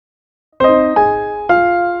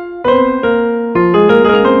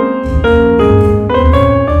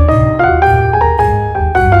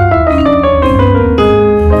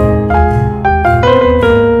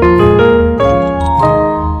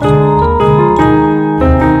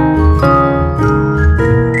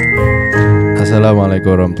Assalamualaikum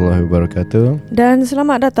warahmatullahi wabarakatuh. Dan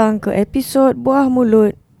selamat datang ke episod Buah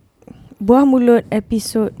Mulut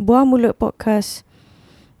podcast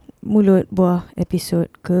Mulut Buah episod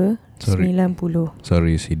ke 90.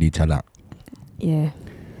 Sorry CD calak. Yeah.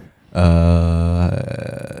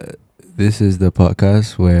 This is the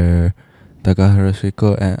podcast where Takahiro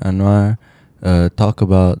Shiko and Anwar talk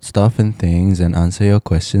about stuff and things and answer your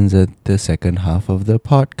questions at the second half of the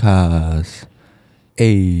podcast.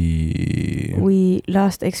 We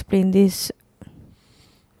last explained this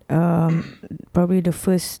probably the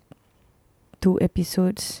first 2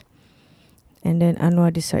 episodes, and then Anwar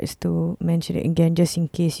decides to mention it again just in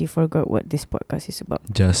case you forgot what this podcast is about.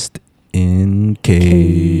 Just in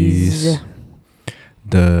case.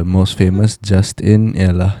 The most famous Justin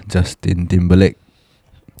ialah Justin Timberlake.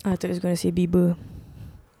 I thought I was going to say Bieber.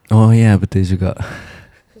 Oh yeah, betul juga.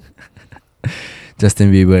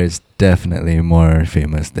 Justin Bieber is definitely more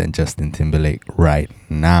famous than Justin Timberlake right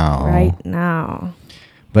now.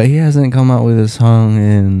 But he hasn't come out with a song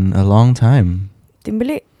in a long time.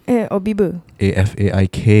 Timberlake or Bieber?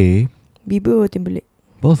 AFAIK. Bieber or Timberlake?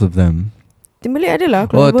 Both of them. Timberlake adalah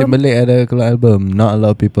keluar album. Timberlake ada keluar album. Not a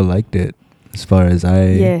lot of people liked it, as far as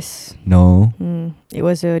I know. It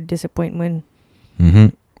was a disappointment.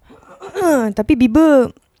 Mm-hmm. Tapi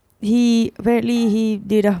Bieber, apparently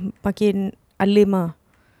dia dah makin alim lah.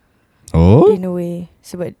 Oh? In a way.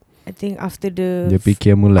 Sebab I think after the Dia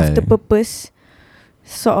fikir mulai. After Purpose,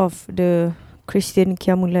 sort of the Christian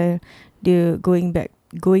Kiamulai, dia going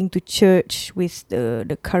to church with the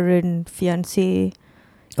current fiancé.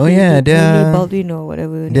 Oh yeah, dia Baldwin or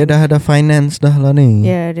whatever. Dia dah ada finance dah lah ni.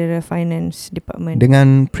 Yeah, dia ada finance department.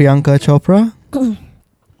 Dengan Priyanka Chopra?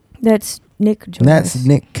 That's Nick Jonas. That's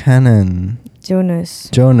Nick Cannon.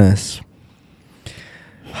 Jonas.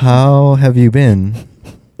 How have you been?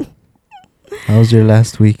 How's your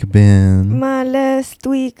last week been? My last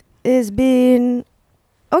week has been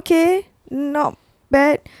okay, not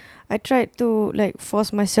bad. I tried to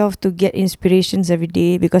force myself to get inspirations every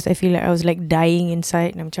day because I feel like I was dying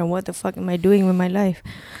inside. And I'm trying, what the fuck am I doing with my life?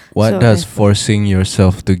 What does forcing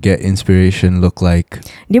yourself to get inspiration look like?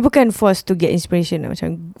 Dia bukan force to get inspiration.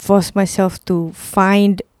 Macam force myself to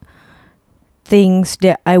find things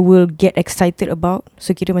that I will get excited about.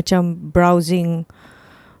 So kira macam browsing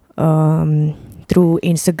through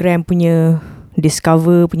Instagram punya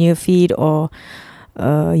discover punya feed or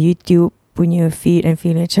YouTube punya feed and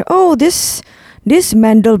feel like, oh, this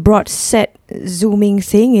Mandelbrot set zooming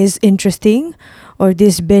thing is interesting, or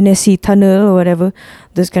this Bennessy tunnel or whatever,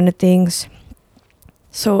 those kind of things.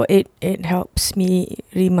 So it helps me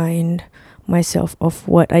remind myself of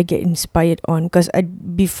what I get inspired on, because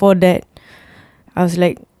before that I was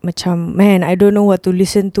like macam, man, I don't know what to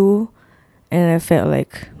listen to, and I felt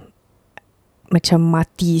like macam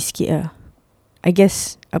mati sikit lah. I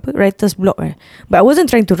guess writer's block but I wasn't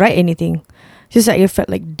trying to write anything, just I felt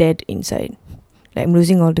dead inside, I'm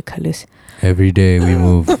losing all the colours. Every day we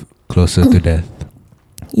move closer to death.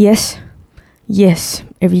 Yes,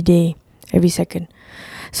 every day, every second.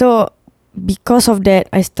 So because of that,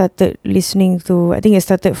 I started from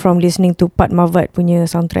listening to Padmavat punya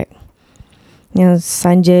soundtrack,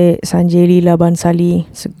 Sanjay Leela Bansali.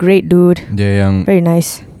 It's a great dude. Dia yang very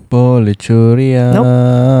nice. Boleh curi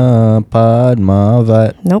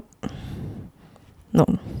Padmavat. Nope.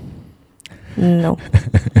 No.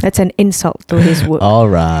 That's an insult to his work.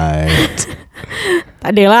 Alright.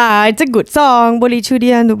 Adalah, it's a good song, Boleh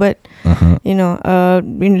Curian tu, but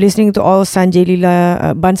been listening to all Sanjay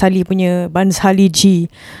Leela Bansali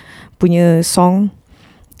G punya song,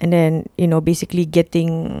 and then basically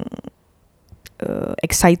getting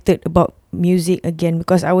excited about music again,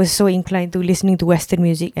 because I was so inclined to listening to Western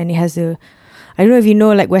music, and it has I don't know if you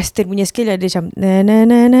know, Western punya scale ada macam na na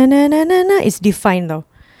na na na na na na, it's defined tau.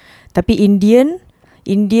 Tapi Indian,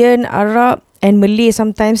 Arab and Malay,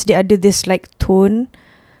 sometimes they ada this tone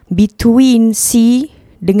between C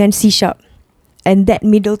dengan C sharp, and that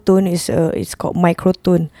middle tone is it's called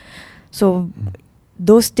microtone. So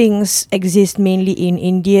those things exist mainly in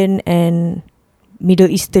Indian and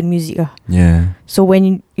Middle Eastern music lah. Yeah. So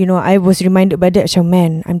when I was reminded by that, macam,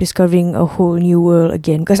 man, I'm discovering a whole new world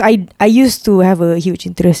again, because I used to have a huge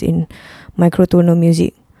interest in microtonal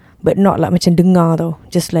music, but not macam dengar tau,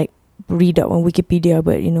 just read up on Wikipedia.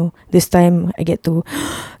 But this time I get to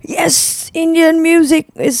yes, Indian music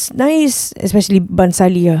is nice, especially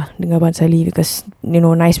Bansali lah, dengar Bansali, because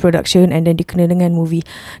nice production, and then dikena dengan movie.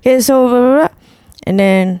 Okay, so blah, blah, blah. And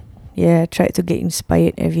then try to get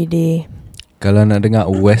inspired every day. Kalau nak dengar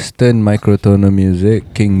Western microtonal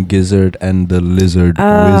music, King Gizzard and the Lizard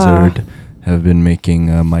Wizard have been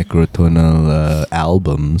making microtonal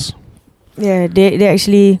albums. Yeah, they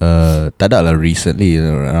actually. Tak ada lah recently,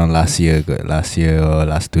 around last year or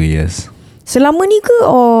last 2 years. Selama ni ke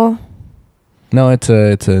or? No, it's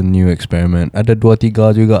a new experiment. Ada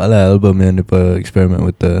 2-3 juga lah album yang dia experiment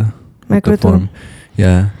with the Microtone. form.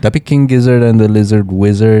 Yeah, tapi King Gizzard and the Lizard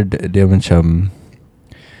Wizard, dia macam,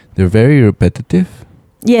 they're very repetitive.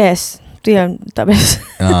 Yes, tu yang tak best.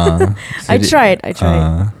 I tried.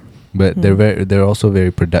 But they're also very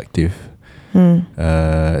productive.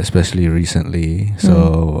 Especially recently.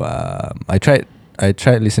 So I tried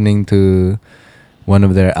listening to one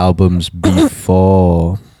of their albums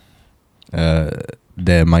before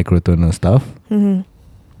their Microtonal stuff.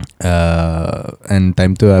 And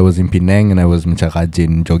time tu I was in Penang and I was macam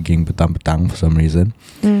rajin jogging petang-petang for some reason.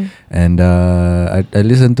 And I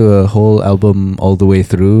listened to a whole album all the way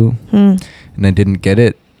through and I didn't get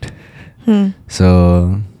it.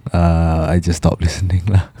 So I just stopped listening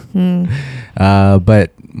lah.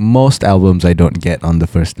 But most albums I don't get on the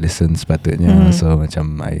first listen sepatutnya. So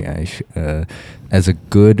macam I as a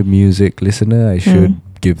good music listener I should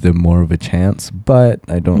give them more of a chance, but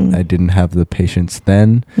I didn't have the patience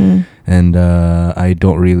then, and I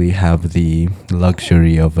don't really have the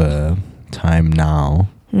luxury of a time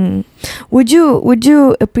now. Would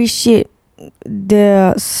you appreciate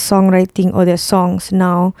their songwriting or their songs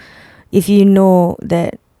now if you know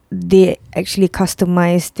that they actually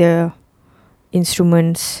customize their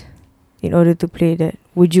instruments in order to play that?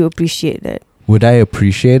 Would you appreciate that? Would I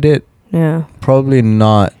appreciate it? Yeah. Probably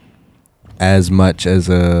not as much as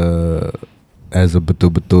a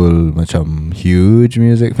betul-betul macam huge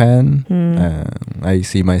music fan. I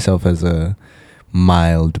see myself as a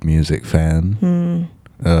mild music fan.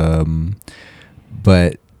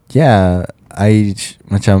 But yeah, I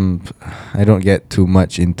don't get too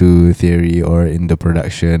much into theory or in the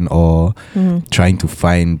production or trying to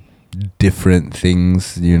find different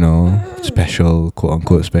things, special, quote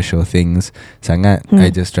unquote special things sangat. I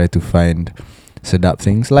just try to find sedap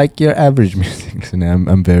things like your average music.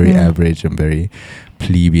 I'm very average, I'm very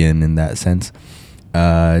plebeian in that sense.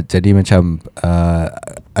 Jadi macam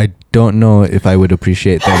I don't know if I would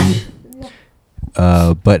appreciate them,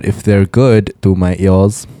 but if they're good to my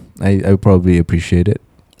ears, I would probably appreciate it.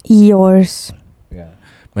 Yours. Yeah.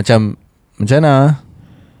 Macam mana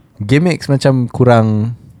gimmicks macam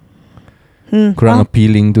kurang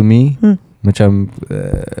appealing to me. Macam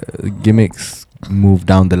gimmicks move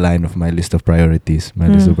down the line of my list of priorities. My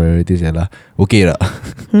list of priorities ialah okay tak?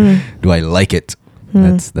 Do I like it?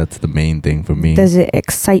 That's the main thing for me. Does it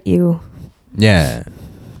excite you? Yeah.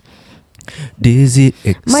 Does it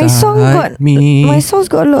excite me? My song's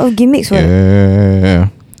got a lot of gimmicks. Yeah.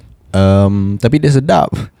 Tapi dia sedap.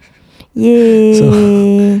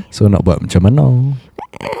 Yay. So nak buat macam mana?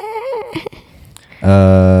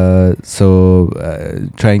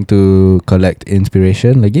 Trying to collect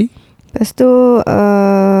inspiration lagi. Lepas tu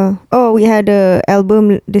we had a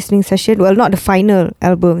album listening session. Well, not the final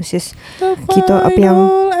album, it's just kita apa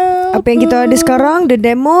yang kita ada sekarang, the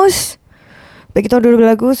demos. But kita ada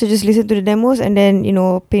lagu, so just listen to the demos and then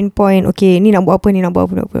pinpoint, okay, ni nak buat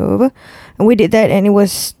apa. And we did that and it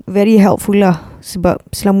was very helpful lah. Sebab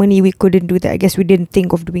selama ni we couldn't do that. I guess we didn't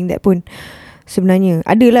think of doing that pun. Sebenarnya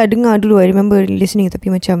adalah dengar dulu, I remember listening,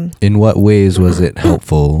 tapi macam, in what ways was it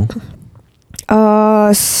helpful?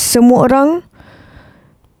 Semua orang,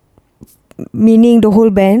 meaning the whole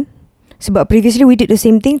band. Sebab previously we did the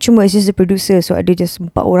same thing, cuma it's just the producer, so ada just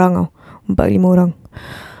 4 orang 4-5 orang.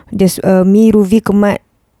 Just me, Ruvi, Kemat,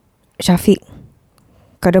 Syafiq.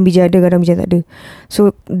 Kadang bija ada, kadang bija tak ada.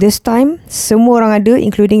 So this time semua orang ada,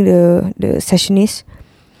 including the sessionist,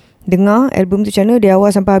 dengar album tu macam mana dari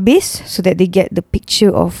awal sampai habis, so that they get the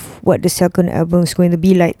picture of what the second album is going to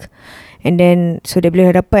be like. And then so dia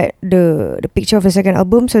boleh dapat the picture of the second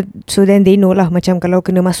album, so then they know lah, macam kalau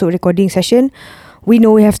kena masuk recording session, we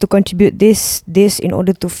know we have to contribute this in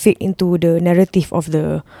order to fit into the narrative of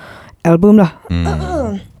the album lah.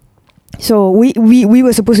 So we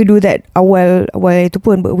were supposed to do that awal itu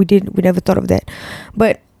pun, but we never thought of that.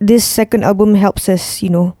 But this second album helps us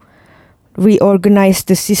reorganize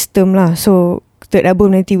the system lah. So third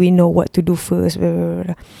album nanti we know what to do first.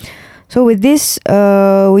 So with this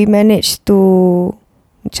we managed to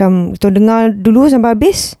macam kita dengar dulu sampai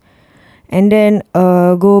habis, and then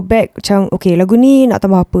go back macam, okay, lagu ni nak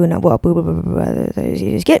tambah apa, nak buat apa,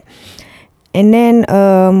 sikit. And then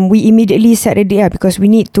we immediately set a date because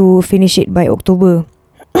we need to finish it by October.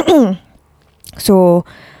 So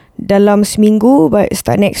dalam seminggu, by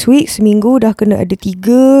start next week, seminggu dah kena ada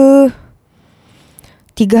 3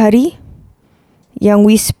 hari yang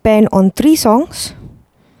we spend on 3 songs,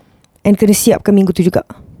 and kena siapkan minggu tu juga.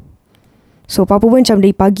 So apa-apa pun macam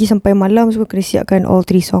dari pagi sampai malam semua kena siapkan all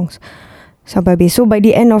 3 songs sampai habis. So by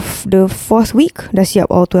the end of the 4th week dah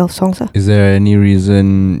siap all 12 songs lah. Is there any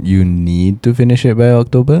reason you need to finish it by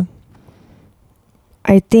October?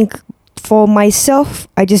 I think for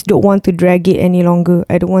myself, I just don't want to drag it any longer.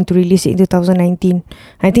 I don't want to release it in 2019.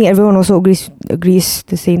 I think everyone also agrees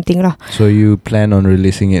the same thing lah. So you plan on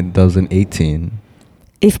releasing it in 2018?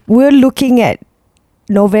 If we're looking at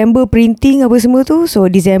November printing apa semua tu, so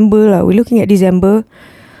December lah. We're looking at December,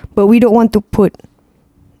 but we don't want to put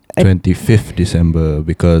 25th December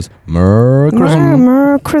because Merry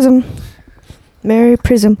Christmas. Merry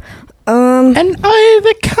Prism. And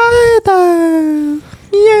Ivy Kaida.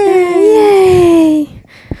 Yay!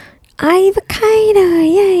 Ivy Kaida,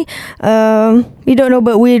 yay! We don't know,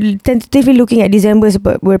 but we're tentatively looking at December,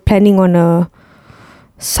 but we're planning on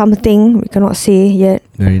something we cannot say yet.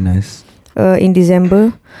 Very nice. In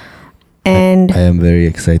December, and I am very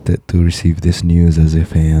excited to receive this news as a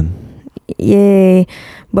fan. Yay!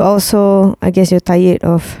 But also, I guess you're tired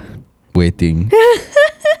of Waiting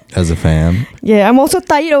as a fan. Yeah, I'm also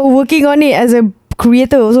tired of working on it as a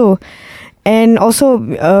creator also. And also,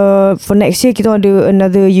 for next year kita ada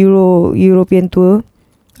another European tour.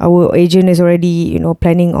 Our agent is already,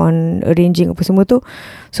 planning on arranging apa semua tu.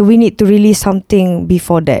 So we need to release something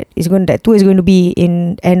before that. That tour is going to be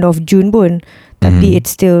in end of June pun. Tapi it's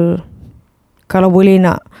still, kalau boleh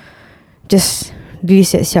nak just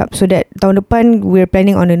release siap. So that tahun depan we're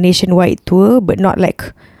planning on a nationwide tour, but not like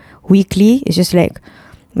weekly. It's just like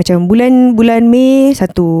macam bulan Mei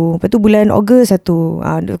satu, lepas tu bulan Ogos satu,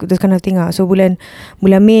 those kind of thing lah. So bulan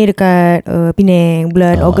Mei dekat Penang,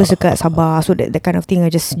 bulan Ogos dekat Sabah. So that kind of thing,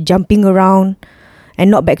 just jumping around and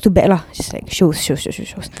not back to back lah. Just like shows.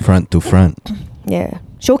 Front to front. Yeah,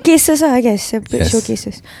 showcases lah, I guess. Separate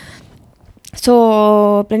showcases.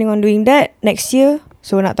 So planning on doing that next year.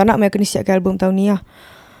 So nak tak nak saya kena siapkan album tahun ni lah.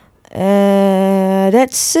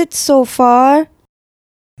 That's it so far.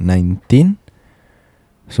 19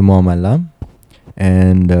 Semua Malam.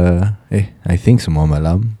 And I think Semua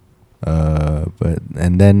Malam.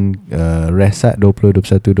 And then Reset 20,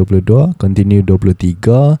 21, 22. Continue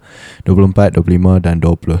 23, 24, 25 dan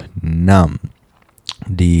 26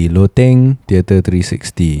 di Loteng Theatre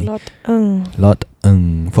 360. Lot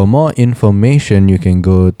Ng. For more information, you can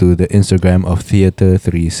go to the Instagram of Theatre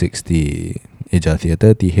 360. Eja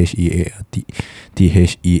Theatre, THEATRE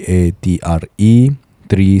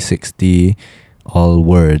 360, all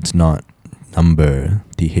words, not number.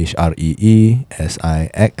 THREESIXTY.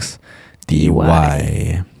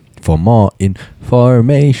 For more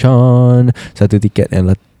information, satu tiket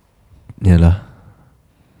ialah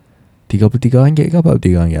RM33 ke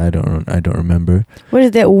RM43? I don't remember. What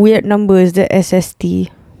is that weird number? Is that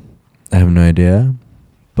SST? I have no idea.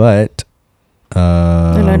 But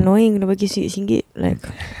annoying kena bagi RM1 like.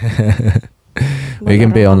 We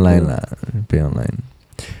can pay online lah. Pay online.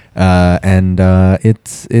 And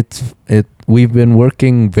we've been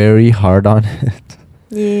working very hard on it.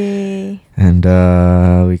 Yay. And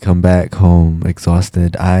we come back home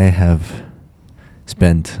exhausted. I have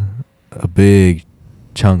spent a big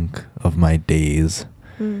chunk of my days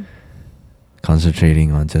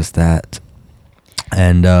concentrating on just that.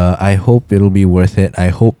 And I hope it'll be worth it. I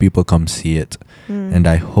hope people come see it. And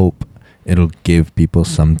I hope it'll give people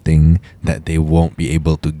something that they won't be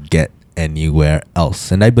able to get anywhere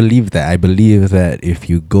else. And I believe that. I believe that if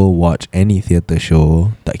you go watch any theatre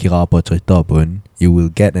show, tak kira apa cerita pun, you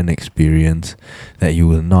will get an experience that you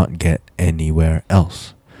will not get anywhere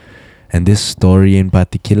else. And this story in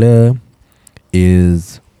particular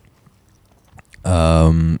is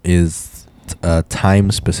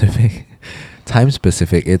time specific. Time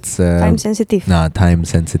specific. It's time sensitive. Time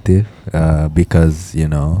sensitive. Because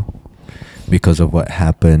because of what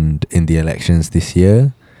happened in the elections this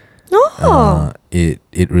year.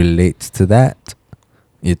 It relates to that.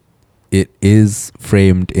 It is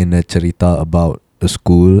framed in a cerita about a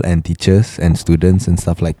school and teachers and students and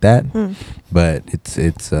stuff like that. But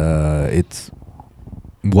its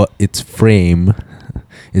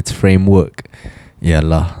framework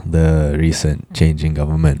ialah the recent change in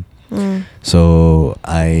government. So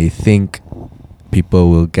I think people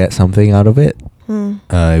will get something out of it.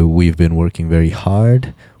 We've been working very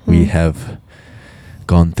hard. We have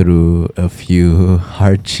gone through a few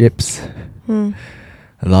hardships, a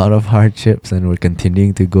lot of hardships, and we're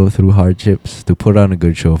continuing to go through hardships to put on a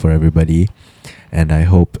good show for everybody. And I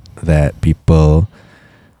hope that people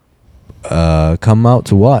come out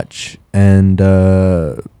to watch and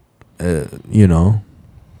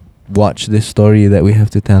watch this story that we have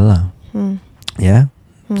to tell. Yeah.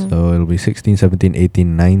 So it'll be 16, 17,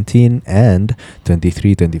 18, 19 and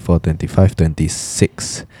 23, 24, 25,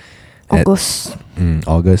 26 August.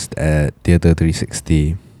 August at Theatre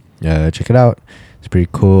 360. Check it out. It's pretty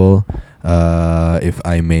cool. If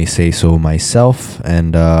I may say so myself,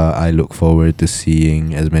 and I look forward to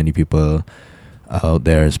seeing as many people out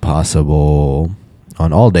there as possible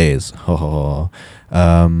on all days.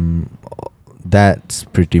 That's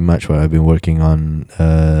pretty much what I've been working on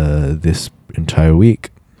this entire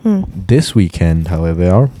week. This weekend,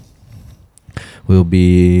 however, will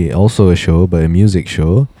be also a show, but a music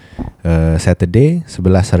show. Saturday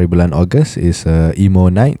 11 hari bulan August is emo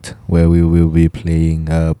night, where we will be playing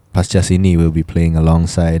Pasca Sini will be playing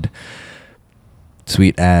alongside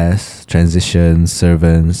Sweet Ass, Transitions,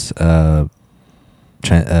 Servants,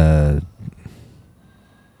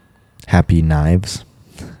 Happy Knives.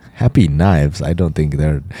 Happy Knives. I don't think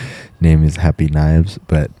their name is Happy Knives,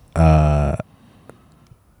 but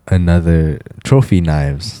another Trophy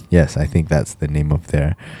Knives. Yes, I think that's the name of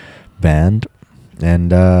their band.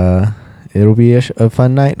 And it'll be a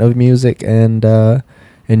fun night of music and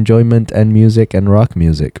enjoyment and music and rock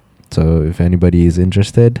music. So if anybody is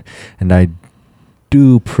interested, and I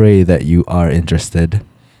do pray that you are interested,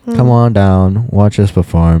 come on down, watch us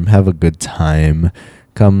perform, have a good time,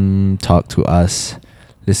 come talk to us,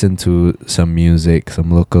 listen to some music,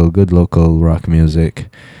 some good local rock music,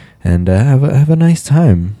 and have a nice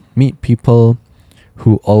time. Meet people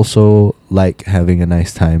who also like having a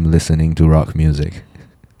nice time listening to rock music.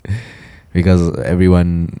 Because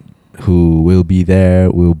everyone who will be there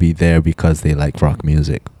because they like rock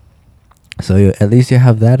music. So at least you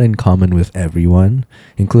have that in common with everyone,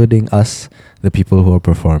 including us, the people who are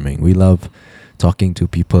performing. We love talking to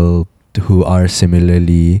people who are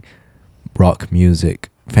similarly rock music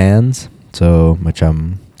fans. So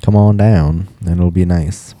macam, come on down and it'll be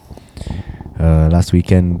nice. Last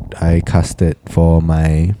weekend I casted for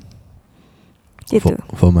my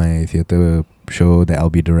theatre show that I'll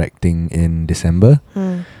be directing in December.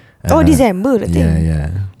 December, I think.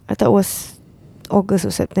 Yeah. I thought it was August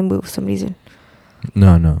or September for some reason.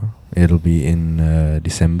 No. It'll be in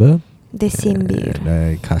December. December.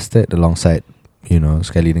 I casted alongside,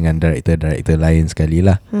 sekali dengan director lain sekali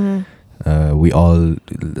lah. We all,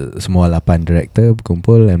 semua 8 director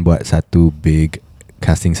berkumpul and buat satu big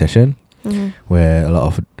casting session where a lot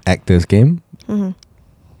of actors came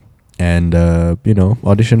and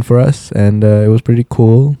auditioned for us, and it was pretty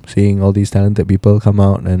cool seeing all these talented people come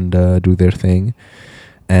out and do their thing.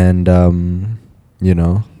 And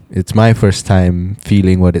it's my first time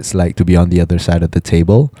feeling what it's like to be on the other side of the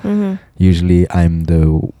table. Usually I'm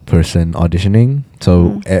the person auditioning,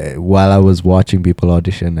 so while I was watching people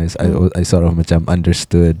audition, I sort of macam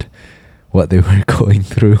understood what they were going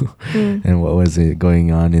through and what was it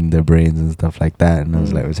going on in their brains and stuff like that. And I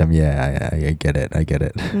was like, macam, yeah, I get it.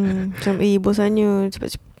 Macam bosannya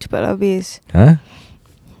cepat habis. Huh?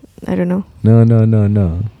 I don't know.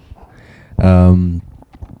 No.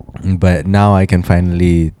 But now I can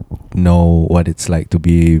finally know what it's like to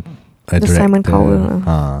be a director. Simon Cowell.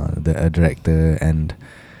 A director, and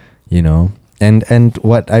and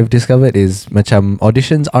what I've discovered is macam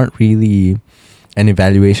auditions aren't really an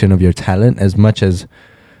evaluation of your talent as much as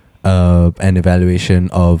an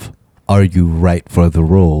evaluation of, are you right for the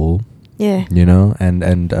role? Yeah.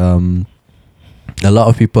 And a lot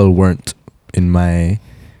of people weren't in my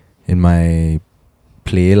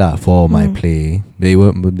play lah, for my play. They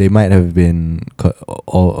might have been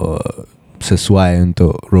sesuai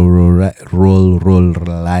untuk role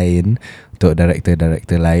lain, untuk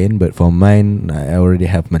director lain, but for mine I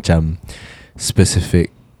already have macam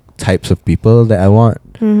specific types of people that I want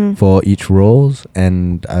for each roles,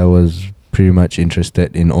 and I was pretty much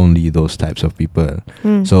interested in only those types of people.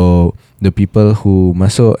 So the people who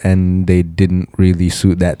masuk and they didn't really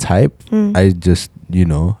suit that type, I just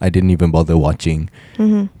I didn't even bother watching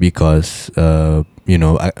because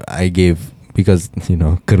I gave, because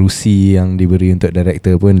kerusi yang diberi untuk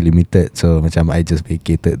director pun limited, so macam I just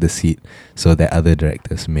vacated the seat so that other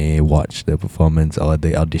directors may watch the performance or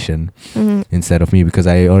the audition instead of me, because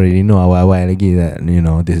I already know awal-awal lagi that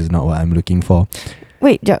this is not what I'm looking for.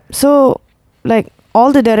 Wait, jap. So like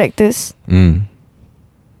all the directors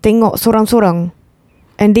tengok sorang-sorang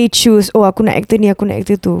and they choose, aku nak actor ni, aku nak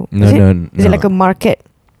actor tu. Is it like a market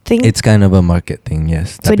thing? It's kind of a market thing,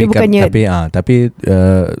 yes. So dia bukannya tapi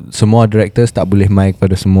semua directors tak boleh mic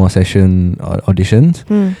pada semua session auditions.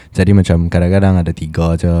 Jadi macam kadang-kadang ada 3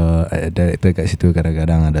 je director kat situ,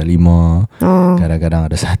 kadang-kadang ada 5, kadang-kadang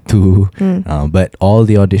ada 1. But all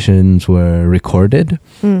the auditions were recorded,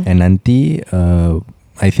 and nanti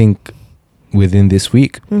I think within this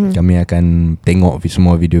week, kami akan tengok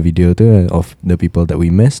semua video-video tu of the people that we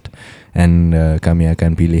missed, and kami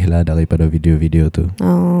akan pilih lah daripada video-video tu.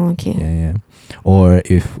 Oh, okay. Yeah. Or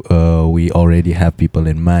if we already have people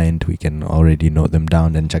in mind, we can already note them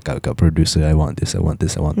down and check out producer, I want this, I want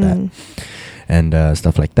this, I want that, and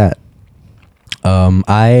stuff like that.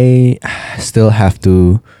 I still have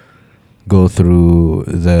to go through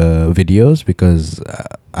the videos because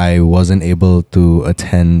I wasn't able to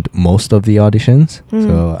attend most of the auditions,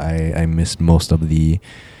 so I missed most of the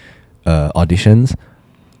auditions.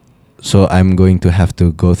 So I'm going to have to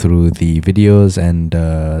go through the videos and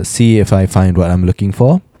see if I find what I'm looking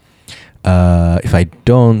for. If I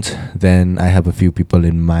don't, then I have a few people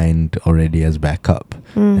in mind already as backup,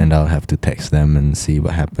 and I'll have to text them and see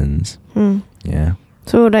what happens. Yeah.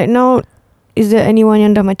 So right now, is there anyone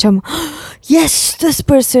yang dah macam yes, this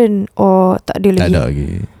person, or tak ada lagi? Tak ada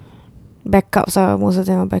lagi. Backups lah, most of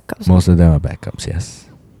them are backups. Most of them are backups, yes.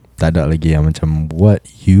 Tak ada lagi yang macam what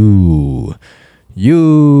you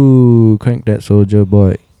crank that soldier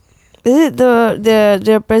boy. Is it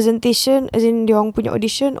the presentation, as in diorang punya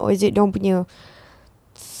audition, or is it diorang punya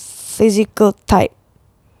physical type?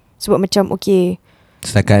 Sebab macam okay,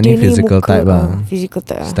 setakat ni physical type lah. Physical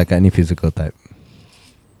type. Setakat ni physical type.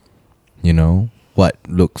 You know, what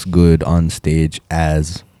looks good on stage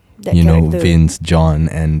as That you character. know, Vince, John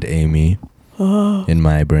and Amy. In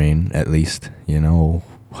my brain, at least, you know,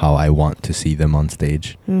 how I want to see them on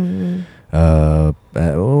stage. We'll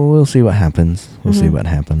see what happens. We'll see what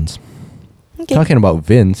happens. Okay. Talking about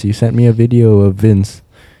Vince, you sent me a video of Vince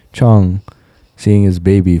Chong seeing his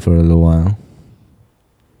baby for a little while.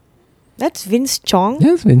 That's Vince Chong?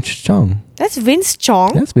 Yes, Vince Chong. That's Vince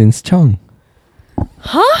Chong? That's Vince Chong.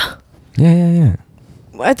 Huh? Yeah.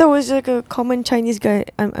 I thought it was like a common Chinese guy.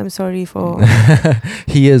 I'm sorry for...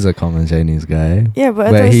 He is a common Chinese guy. Yeah, but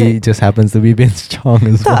I But thought it was he like... just happens to be Vince Chong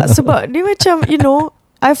as well. Tak, sebab dia macam, you know,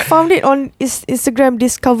 I found it on Instagram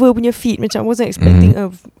Discover punya feed. Macam I wasn't expecting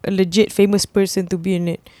a legit famous person to be in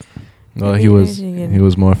it. Well, he was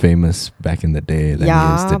more famous back in the day than he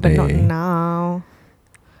is today. But not now.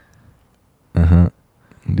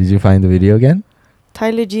 Did you find the video again?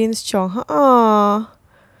 Tyler James Chong. Lah.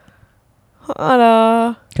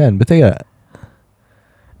 Kan, betul tak?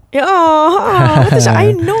 Yeah, what the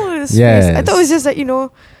I know his face. I thought it was just like, you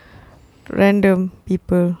know, random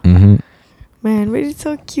people. Man, but it's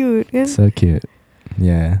so cute, kan? So cute.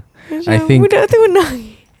 Yeah. Macam I think budak tu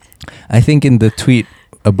menang. I think in the tweet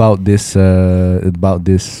about this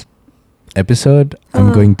episode,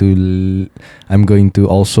 I'm going to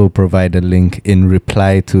also provide a link in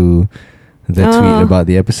reply to the tweet about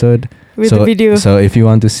the episode. With the video. So if you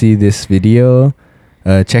want to see this video,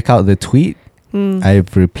 check out the tweet.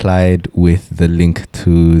 I've replied with the link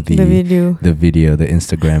to the video, the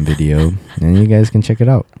Instagram video, and you guys can check it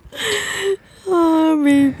out. Oh,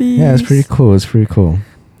 baby. Yeah, it's pretty cool.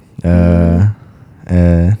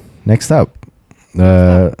 Next up,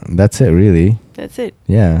 that's it really. That's it.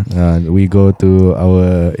 Yeah, we go to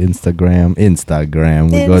our Instagram.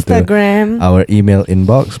 We go to our email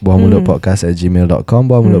inbox, buahmulutpodcast@gmail.com,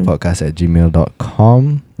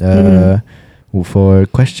 buahmulutpodcast@gmail.com. For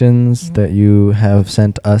questions that you have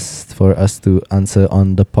sent us for us to answer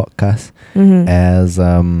on the podcast as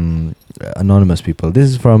anonymous people. This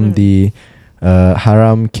is from the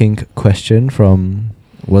Haram Kink question from,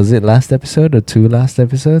 was it last episode or 2 last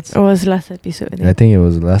episodes? It was last episode. I think it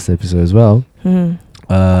was last episode as well.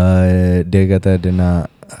 Dia kata dia nak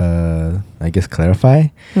I guess clarify.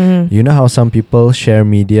 You know how some people share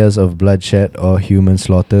medias of bloodshed or human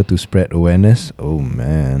slaughter to spread awareness? Oh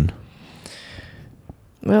man.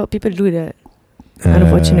 Well, people do that.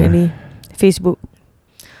 Unfortunately, Facebook,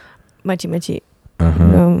 makcik-makcik,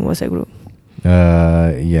 WhatsApp group.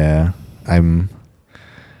 Yeah, I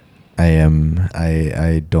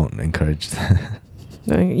don't encourage that.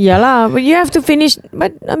 Yalah, but you have to finish.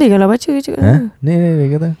 But ambil kalau baca je. Ni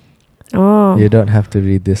kata. Oh. You don't have to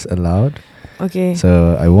read this aloud. Okay.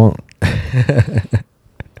 So I won't.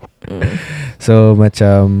 So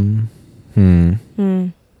macam,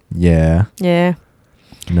 yeah.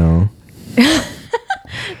 No.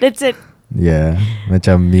 That's it. Yeah,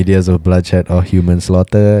 macam medias of bloodshed or human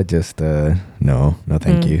slaughter, just no,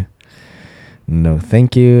 thank you. No,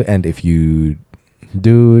 thank you. And if you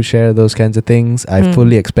do share those kinds of things, I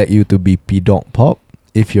fully expect you to be P-Donk Pop.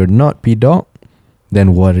 If you're not P-Donk,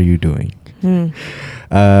 then what are you doing?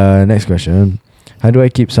 Next question. How do I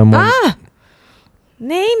keep someone...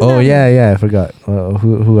 Name Oh, them. yeah, I forgot.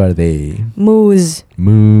 Who are they? Moose.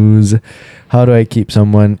 How do I keep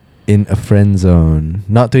someone in a friend zone.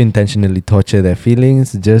 Not to intentionally torture their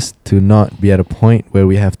feelings, just to not be at a point where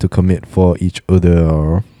we have to commit for each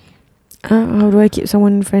other. How do I keep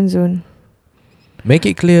someone in friend zone? Make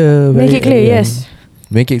it clear. Make it clear, early on. yes.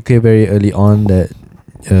 Make it clear very early on that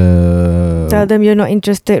Tell them you're not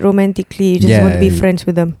interested romantically. You just want to be Yeah. friends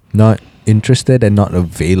with them. not interested and not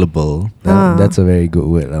available. That's a very good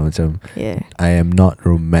word lah. Macam Yeah. I am not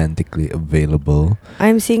romantically available.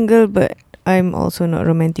 I'm single, but I'm also not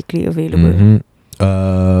romantically available. Mhm.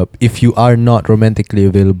 If you are not romantically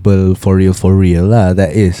available for real lah,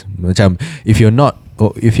 that is macam if you're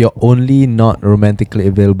only not romantically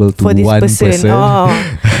available to For this one person. Oh.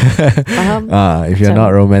 Faham? If you're Macam-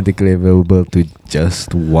 not romantically available to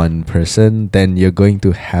just one person, then you're going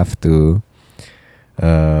to have to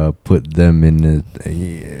put them in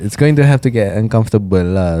it's going to have to get uncomfortable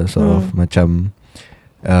lah, sort of macam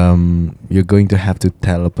you're going to have to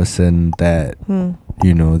tell a person that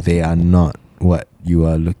you know they are not what you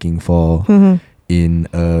are looking for in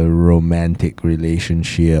a romantic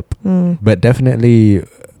relationship, but definitely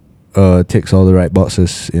ticks all the right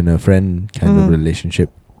boxes in a friend kind of relationship.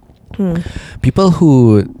 People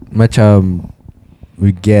who macam we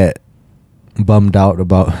get bummed out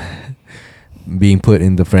about being put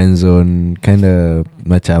in the friend zone, kind of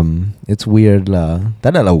macam it's weird lah.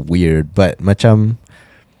 Tak adalah weird, but macam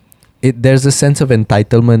there's a sense of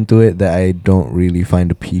entitlement to it that I don't really find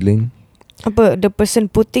appealing. Apa, the person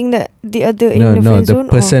putting that the other in the friend zone?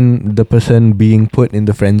 The person being put in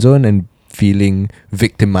the friend zone and feeling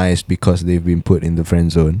victimized because they've been put in the friend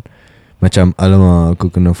zone. Macam alamak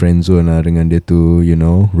aku kena friend zone lah dengan dia tu, you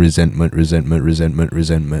know, resentment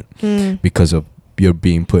because of you're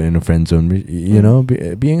being put in a friend zone. You know,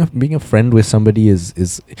 being a friend with somebody is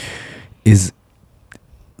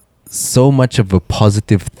so much of a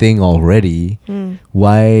positive thing already.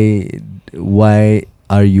 Why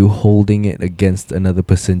are you holding it against another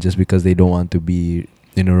person just because they don't want to be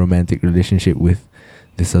in a romantic relationship with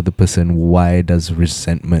this other person? Why does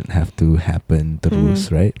resentment have to happen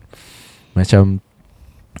terus, right? Macam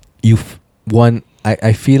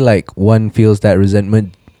I feel like one feels that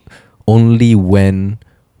resentment only when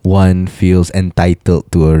one feels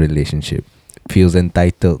entitled to a relationship, feels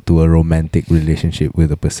entitled to a romantic relationship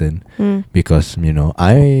with a person, because you know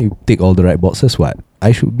I tick all the right boxes. What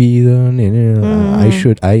I should be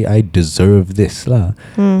I deserve this lah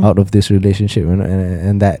out of this relationship,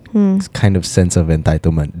 and that kind of sense of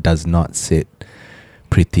entitlement does not sit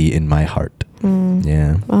pretty in my heart.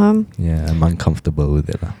 Yeah, I'm uncomfortable with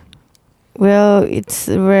it lah. Well, it's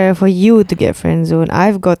rare for you to get friend zone.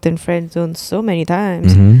 I've gotten friend zone so many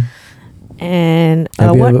times. And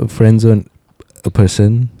have you ever friend zoned a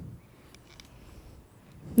person?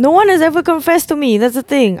 No one has ever confessed to me. That's the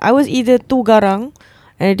thing. I was either too garang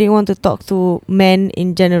and I didn't want to talk to men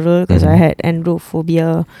in general because I had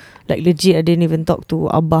androphobia. Like legit, I didn't even talk to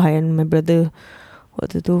Abah and my brother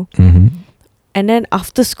what to do. And then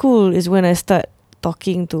after school is when I start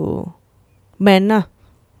talking to men lah.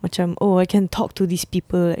 Macam, oh, I can talk to these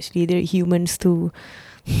people. Actually, they're humans too.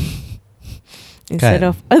 Instead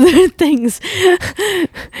of other things.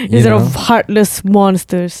 Instead of heartless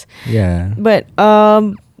monsters. Yeah. But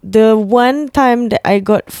the one time that I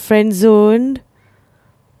got friend zoned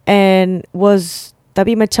and was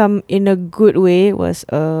tapi macam in a good way was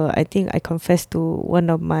I think I confessed to one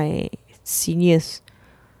of my seniors,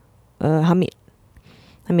 Hamid,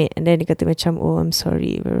 and then dia kata macam, oh, I'm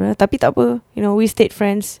sorry, tapi tak apa, you know, we stayed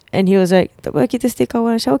friends. And he was like, tak apa, kita stay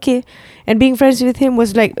kawan. I said, okay. And being friends with him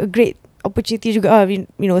was like a great opportunity juga. You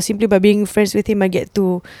know, simply by being friends with him, I get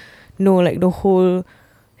to know like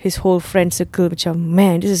his whole friend circle. Macam,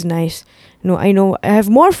 man, this is nice. I know I have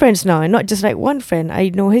more friends now, and not just like one friend.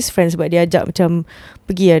 I know his friends, but dia ajak macam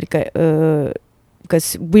pergi lah dekat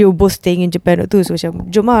because we were both staying in Japan waktu tu. So macam,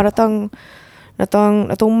 jom lah datang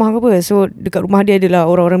rumah ke apa. So dekat rumah dia adalah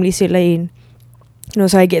orang-orang Malaysia lain. You know,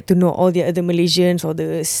 so I get to know all the other Malaysians or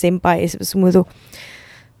the senpais semua tu.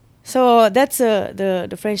 So that's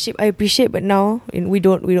the friendship I appreciate. But now we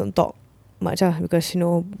don't talk much lah, because you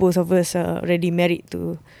know both of us are already married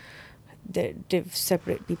to they're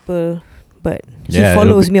separate people. But he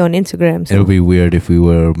follows me on Instagram. So. It would be weird if we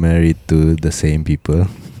were married to the same people.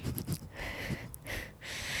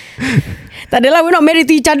 Tak adalah, we're not married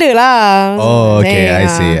to each other lah. Oh, okay,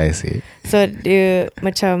 I see. So dia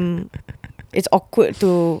macam it's awkward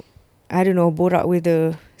to, I don't know, borak with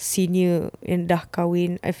a senior yang dah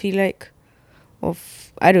kahwin. I feel like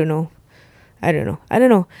I don't know.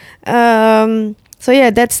 So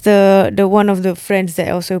yeah, that's the one of the friends that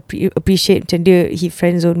I also appreciate. Macam he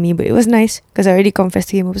friend zoned me, but it was nice because I already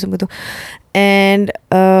confessed to him apa semua tu. And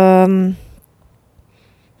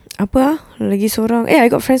Lagi seorang, I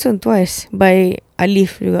got friendzone twice by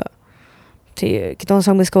Alif juga. Kita orang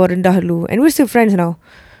sama sekolah rendah dulu, and we're still friends now,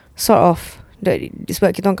 sort of.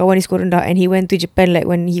 Sebab kita orang kawan di sekolah rendah, and he went to Japan like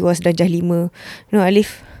when he was darjah 5. You know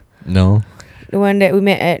Alif? No. The one that we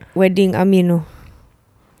met at wedding Amin, no?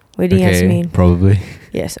 Wedding Okay, Yasmin. probably.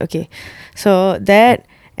 Yes, okay. So that,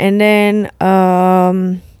 and then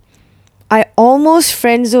I almost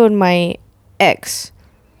friendzone my ex,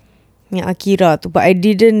 yang Akira tu, but I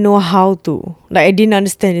didn't know how to. Like I didn't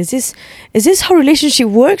understand. Is this how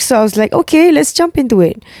relationship works? So I was like, okay, let's jump into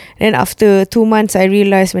it. And after 2 months, I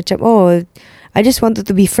realized, macam, I just wanted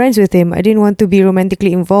to be friends with him. I didn't want to be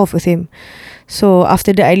romantically involved with him. So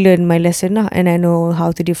after that, I learned my lesson lah, and I know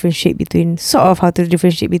how to differentiate between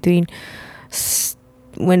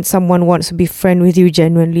when someone wants to be friend with you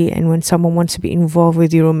genuinely and when someone wants to be involved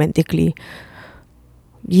with you romantically.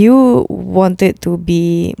 You wanted to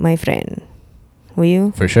be my friend, were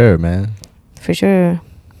you? For sure, man. For sure.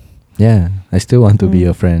 Yeah, I still want to be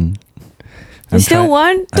your friend. You still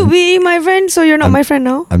want to be my friend, so you're not my friend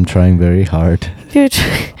now? I'm trying very hard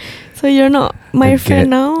So you're not my friend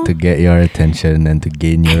now? to get your attention and to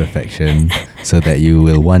gain your affection so that you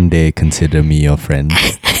will one day consider me your friend.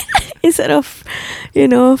 Instead of,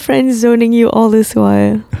 friend zoning you all this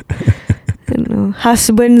while.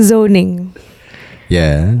 Husband zoning.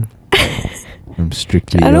 Yeah. I'm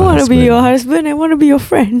strictly I don't want to be your husband. husband, I want to be your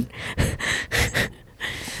friend.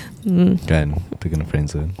 Kan, kita kena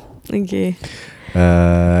friendzone. Okay.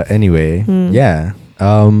 Anyway, yeah.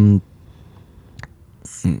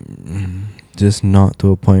 Just not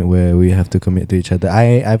to a point where we have to commit to each other.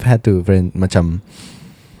 I've had to macam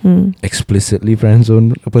explicitly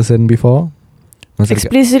friendzone a person before.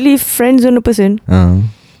 Explicitly friendzone a person?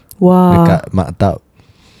 Wow. Dekat maktab.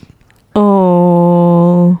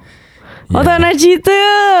 Oh, Yeah. tak nak cerita.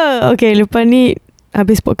 Okay, lepas ni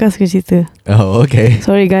habis podcast ke cerita? Oh, okay.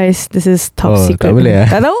 Sorry guys, this is top secret. Tak boleh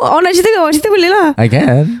Tak tahu, nak cerita ke? Nak cerita boleh lah. I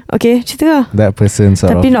can. Okay, cerita lah. That person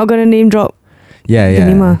sort Tapi of. not gonna name drop. Yeah.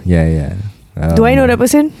 Delima. Yeah. Do I know that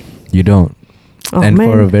person? You don't. Oh, And man.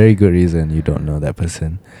 for a very good reason, you don't know that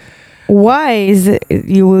person. Why is it?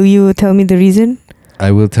 Will you tell me the reason?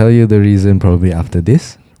 I will tell you the reason probably after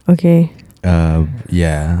this. Okay.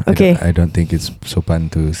 Yeah. Okay. I don't think it's so fun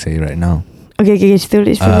to say right now. Okay, cerita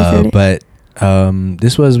boleh. But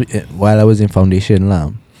this was while I was in foundation lah.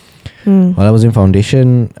 While I was in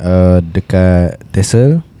foundation, dekat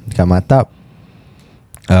TESOL, dekat Matap,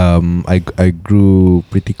 I grew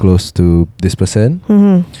pretty close to this person.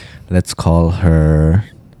 Let's call her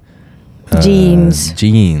Jeans.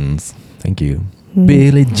 Jeans. Thank you.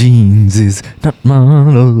 Billie Jeans is not my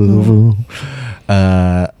love.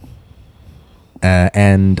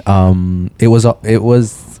 And it was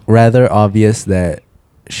rather obvious that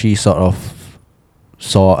she sort of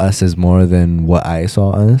saw us as more than what I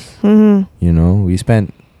saw us. You know, we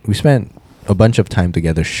spent a bunch of time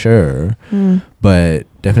together, sure, but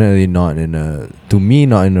definitely not in a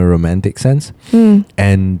romantic sense.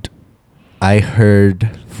 And I heard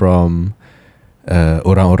from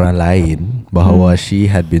orang-orang lain bahawa she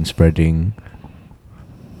had been spreading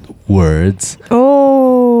words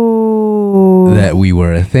that we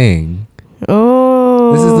were a thing.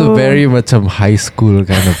 This is a very macam high school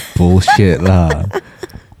kind of bullshit lah.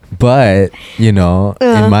 But, you know,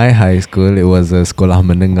 in my high school, it was a sekolah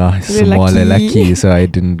menengah semua lelaki. So I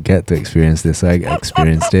didn't get to experience this. So I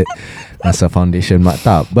experienced it as a foundation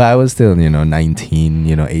maktab. But I was still, 19,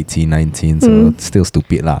 18, 19. So still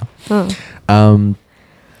stupid lah.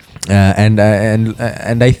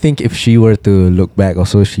 And I think if she were to look back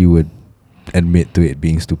also, she would admit to it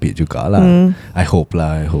being stupid juga lah. I hope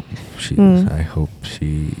she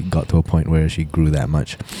got to a point where she grew that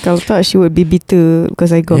much. Kau thought she would be bitter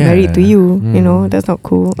because I got married to you. That's not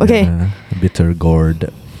cool. Okay. Bitter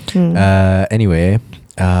gourd. Anyway,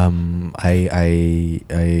 I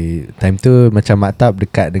time tu macam maktab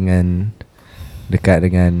dekat dengan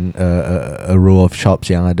a row of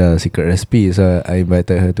shops yang ada secret recipe. So I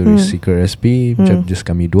invited her to the secret recipe. Macam just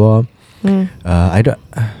kami dua. I don't.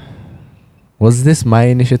 Was this my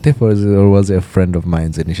initiative or was it a friend of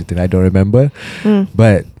mine's initiative? I don't remember.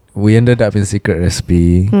 But we ended up in secret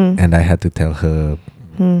recipe, and I had to tell her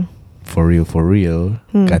for real.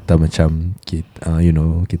 Kata macam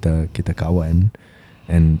kita kawan,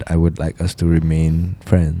 and I would like us to remain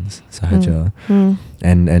friends sahaja.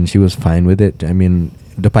 And she was fine with it. I mean,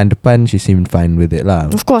 depan she seemed fine with it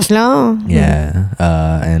lah. Of course lah. Yeah.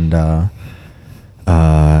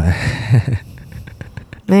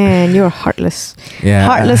 Man, you're heartless. Yeah.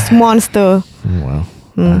 Heartless monster. Wow.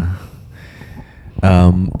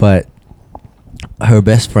 But her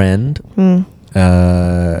best friend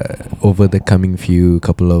over the coming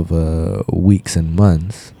couple of weeks and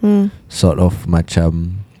months, sort of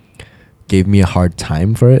macam gave me a hard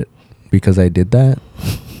time for it because I did that,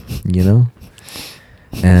 you know.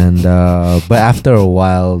 And but after a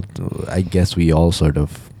while, I guess we all sort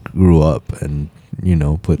of grew up and, you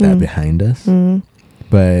know, put that behind us.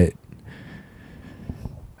 But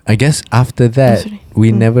I guess after that,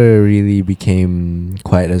 we never really became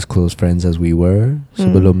quite as close friends as we were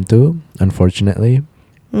sebelum tu, unfortunately.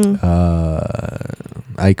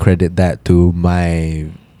 I credit that to my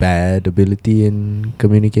bad ability in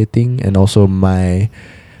communicating and also my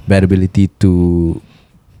bad ability to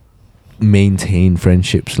maintain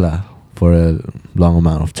friendships lah for a long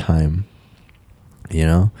amount of time. You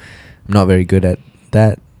know, I'm not very good at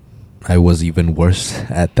that. I was even worse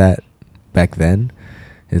at that back then.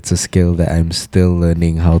 It's a skill that I'm still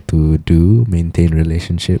learning how to do, maintain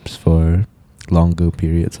relationships for longer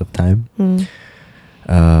periods of time.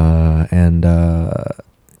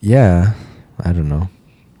 Yeah, I don't know.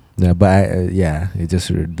 Yeah, but it just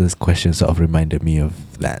this question sort of reminded me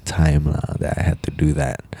of that time that I had to do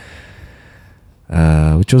that,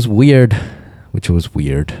 which was weird. Which was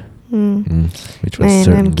certainly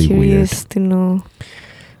I'm curious weird to know.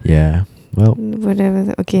 Yeah. Well,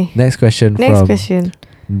 whatever. Okay. Next question.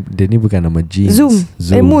 Dia ni bukan nama jeans. Zoom.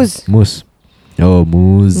 Moose. Oh,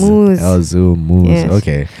 Moose. Moose. Oh, Zoom. Moose. Yes.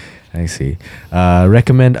 Okay. I see.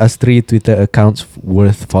 Recommend us 3 Twitter accounts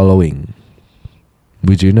worth following.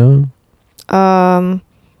 Would you know? Ini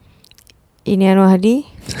Anwar Hadi.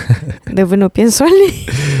 The Venopian Swali.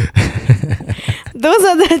 Those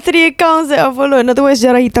are the 3 accounts that I follow. Another one is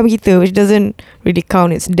Sejarah Hitam Kita, which doesn't really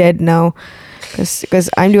count. It's dead now. Because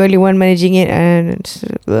I'm the only one managing it, and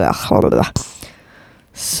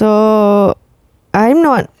so I'm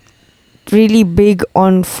not really big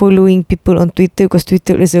on following people on Twitter, because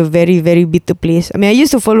Twitter is a very, very bitter place. I mean, I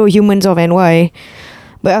used to follow Humans of NY,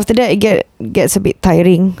 but after that it gets a bit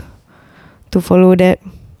tiring to follow that.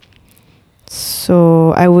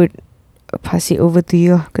 So I would pass it over to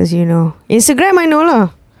you, because you know, Instagram I know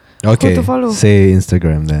lah. Okay, who to follow. Say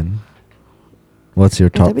Instagram then. What's your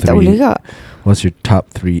top 3? What's your top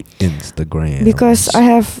 3 Instagrams? Because I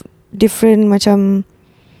have different macam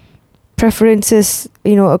preferences,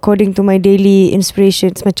 you know, according to my daily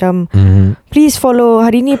inspirations. Macam please follow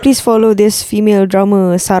this female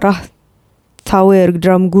drummer, Sarah Tower,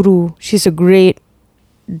 drum guru. She's a great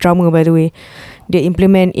drummer, by the way. They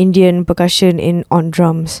implement Indian percussion on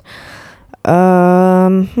drums.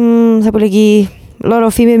 Siapa lagi? A lot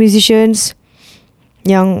of female musicians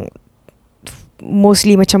yang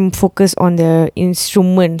mostly macam focus on the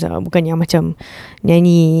instruments lah, bukan yang macam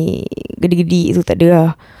nyanyi gedi-gedi, itu tak ada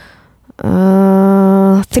lah.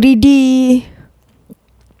 3D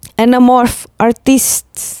anamorph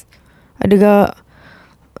artists ada gak?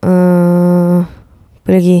 Apa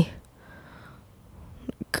lagi?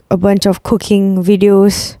 A bunch of cooking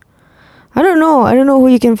videos. I don't know who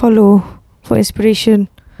you can follow for inspiration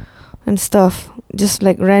and stuff. Just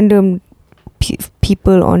like random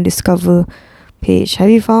people on Discover page. Have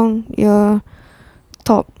you found your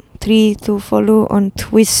top 3 to follow on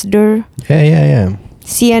Twitter? Yeah.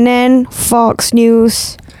 CNN, Fox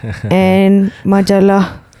News, and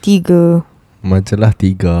Majalah 3. Majalah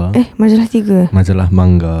 3. Majalah 3. Majalah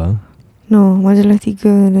Manga. No, Majalah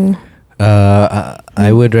 3.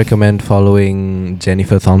 I would recommend following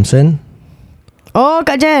Jennifer Thompson. Oh,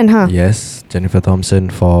 Kak Jen, huh? Yes, Jennifer Thompson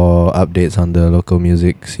for updates on the local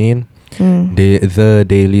music scene. The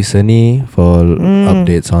Daily Sunny for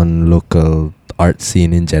updates on local art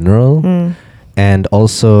scene in general. And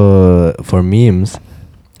also for memes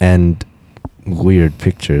and weird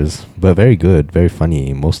pictures, but very good, very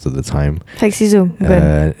funny most of the time. Sexism.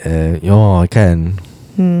 I can.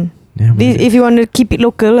 Yeah, if you want to keep it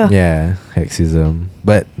local lah. Yeah, Hexism.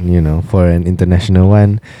 But you know, for an international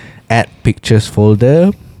one, at Pictures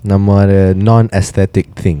Folder, nama ada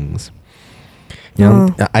non-aesthetic things.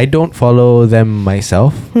 I don't follow them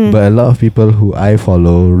myself, but a lot of people who I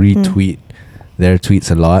follow retweet their tweets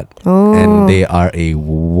a lot, and they are a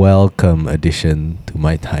welcome addition to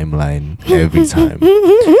my timeline every time.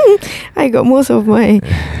 I got most of my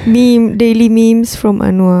daily memes from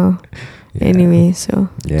Anwar. Anyway, so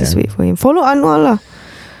just wait for him. Follow Anwar lah.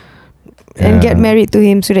 And get married to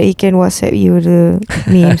him so that he can WhatsApp you the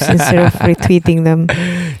memes instead of retweeting them.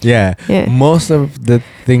 Yeah. Most of the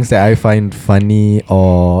things that I find funny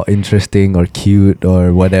or interesting or cute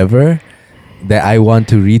or whatever that I want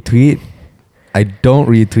to retweet, I don't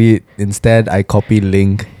retweet. Instead, I copy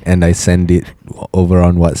link and I send it over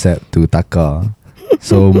on WhatsApp to Taka.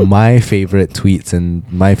 So my favorite tweets and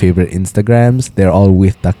my favorite Instagrams, they're all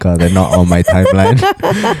with Taka. They're not on my timeline.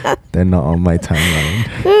 They're not on my timeline.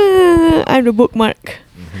 I'm the bookmark.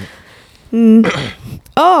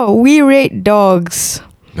 Oh, we rate dogs.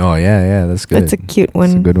 Oh yeah, that's good. That's a cute one.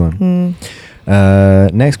 That's a good one.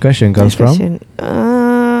 Next question comes from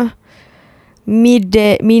Mined.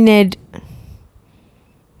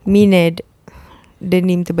 The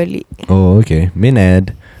name terbalik. Oh, okay.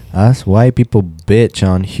 Mined asks why people bitch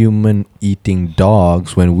on human eating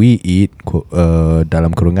dogs when we eat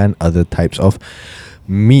dalam kurungan other types of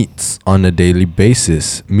meats on a daily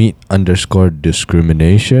basis. Meat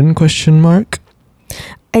 _discrimination ?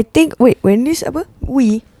 I think when this apa?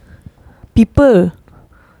 We people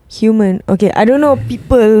human. Okay, I don't know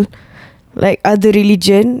people like other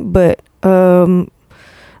religion, but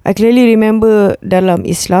I clearly remember dalam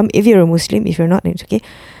Islam, if you're a Muslim, if you're not, it's okay.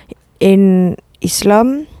 In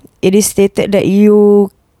Islam, it is stated that you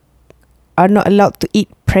are not allowed to eat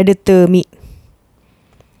predator meat.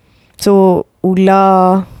 So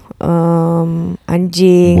ular,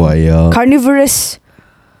 anjing, Buaya. carnivorous.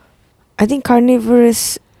 I think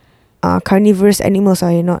carnivorous animals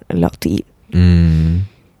are not allowed to eat.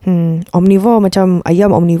 Omnivore macam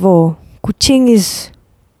ayam omnivore. Kucing is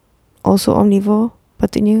also omnivore.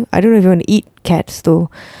 Patutnya I don't know if you want to eat cats though,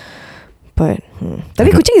 but tapi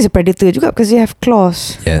kucing is a predator juga because they have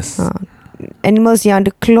claws. Yes. Animals yang ada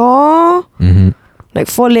claw, like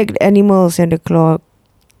 4-legged animals yang ada claw.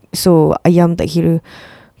 So ayam tak kira.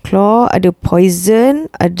 Claw ada poison,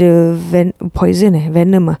 ada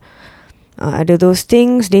venom. Ada those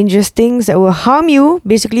things, dangerous things that will harm you.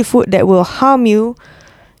 Basically food that will harm you,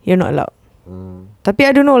 you're not allowed. Tapi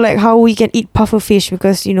I don't know like how we can eat puffer fish,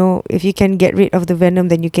 because you know if you can get rid of the venom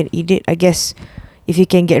then you can eat it. I guess if you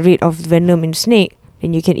can get rid of venom in snake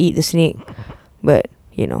then you can eat the snake. But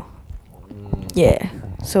you know, yeah.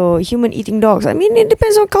 So human eating dogs, I mean it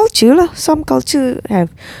depends on culture lah. Some culture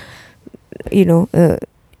have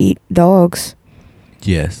eat dogs.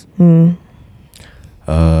 Yes.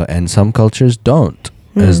 And some cultures don't.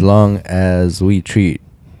 As long as we treat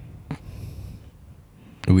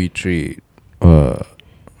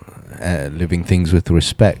living things with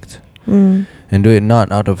respect, and do it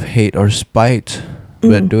not out of hate or spite,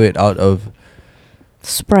 but do it out of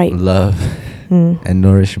Sprite, love and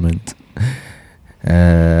nourishment.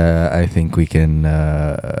 I think we can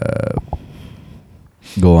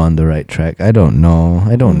go on the right track. I don't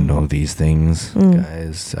know these things,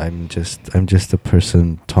 guys. I'm just a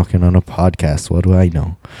person talking on a podcast. What do I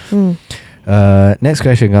know? Next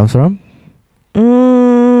question comes from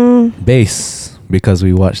Bass, because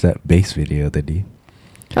we watched that Bass video tadi.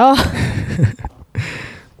 Oh.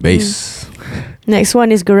 Bass. Next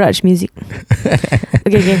one is garage music.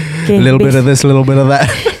 Okay. A little bit of this, a little bit of that.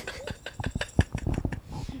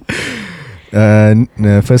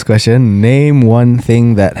 First question. Name one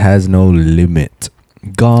thing that has no limit.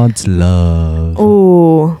 God's love.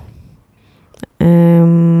 Oh.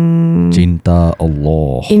 Cinta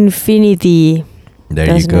Allah. Infinity.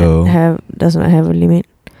 There you go. Does not have a limit.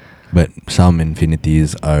 But some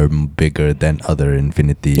infinities are bigger than other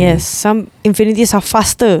infinities. Yes, some infinities are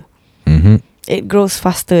faster. It grows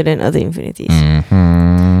faster than other infinities.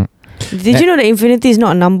 Did you know that infinity is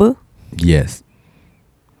not a number? Yes.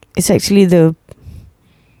 It's actually the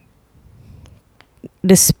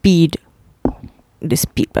speed,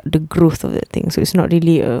 but the growth of that thing. So it's not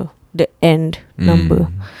really the end number.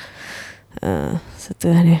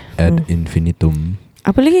 Satu ada. Ad infinitum.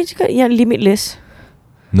 Apa lagi cakap yang limitless?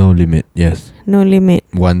 No limit. Yes. No limit.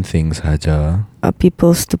 One thing sahaja.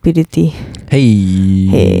 People's stupidity.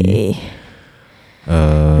 Hey.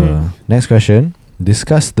 Next question.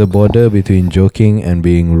 Discuss the border between joking and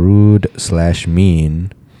being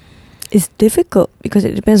rude/mean. It's difficult because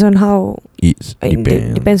it depends on how. It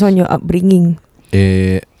depends on your upbringing.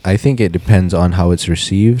 I think it depends on how it's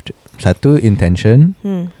received. Satu intention.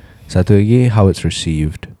 Satu lagi how it's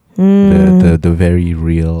received. The very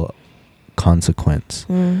real consequence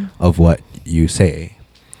of what you say.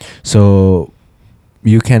 So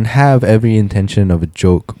you can have every intention of a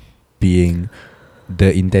joke being the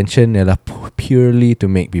intention ialah purely to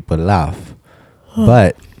make people laugh.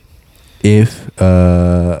 But if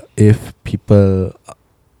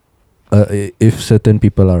certain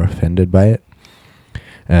people are offended by it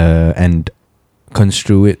and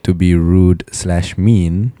construe it to be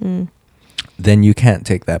rude/mean, then you can't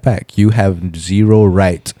take that back. You have zero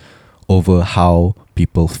right over how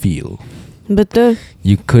people feel. Betul.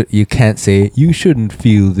 You can't say you shouldn't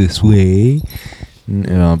feel this way.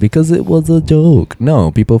 Because it was a joke.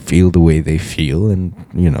 No, people feel the way they feel, and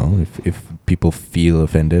if people feel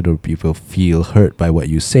offended or people feel hurt by what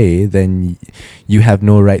you say, then you have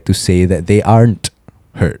no right to say that they aren't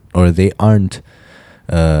hurt or they aren't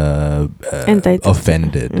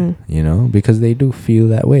offended. Because they do feel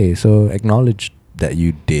that way. So acknowledge that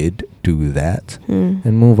you did do that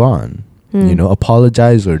and move on.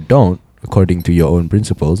 Apologize or don't according to your own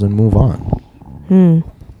principles and move on.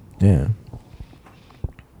 Yeah.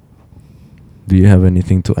 Do you have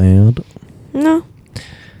anything to add? No.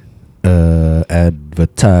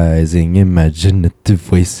 Advertising imaginative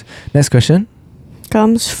voice. Next question.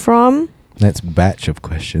 Comes from... Next batch of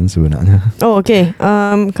questions sebenarnya. Oh, okay.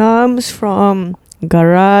 Comes from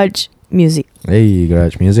Garage Music. Hey,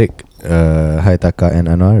 Garage Music. Hi Taka and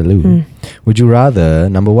Anwar. Hello. Would you rather,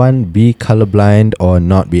 number one, be colorblind or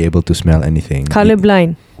not be able to smell anything?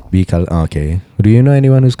 Colorblind. Okay. Do you know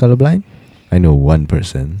anyone who's colorblind? I know one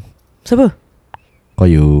person. Siapa?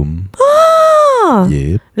 Qayyum.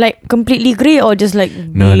 Yep. Like completely grey or just like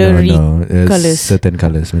No. colours? Certain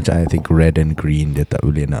colours. Macam I think red and green dia tak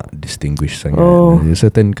boleh nak distinguish sangat. Oh.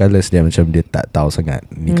 Certain colours dia macam dia tak tahu sangat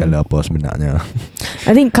ni colour apa sebenarnya.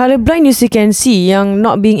 I think colorblind you still can see. Yang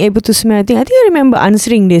not being able to smell. I think I remember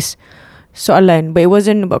answering this soalan, but it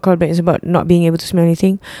wasn't about colorblind. It's about not being able to smell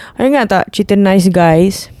anything. I ingat tak cerita Nice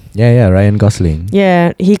Guys? Yeah, Ryan Gosling.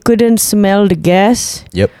 Yeah, he couldn't smell the gas.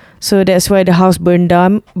 Yep. So that's why the house burned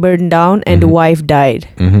down and the wife died.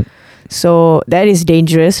 So that is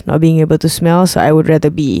dangerous, not being able to smell. So I would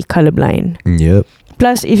rather be colorblind. Yep.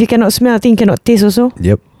 Plus, if you cannot smell, I think you cannot taste also.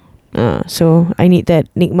 Yep. So I need that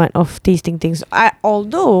nikmat of tasting things.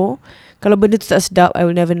 Although kalau benda tu tak sedap, I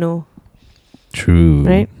will never know. True.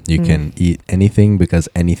 Right? You can eat anything because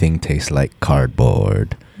anything tastes like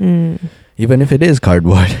cardboard. Even if it is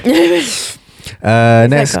cardboard.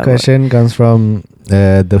 Next question comes from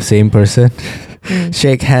the same person.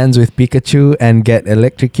 Shake hands with Pikachu and get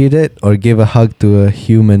electrocuted, or give a hug to a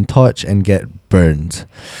human torch and get burned?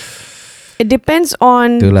 It depends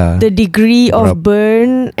on the degree of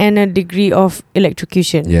burn and a degree of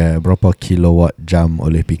electrocution. Yeah, berapa kilowatt jam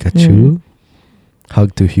oleh Pikachu?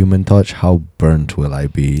 Hug to human torch, how burnt will I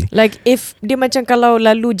be? Like if dia macam kalau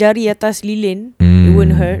lalu jari atas lilin, it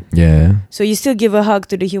wouldn't hurt. Yeah. So you still give a hug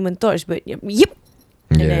to the human torch, but yep.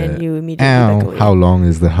 And then you immediately back away. How long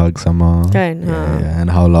is the hug sama? Kan? Yeah.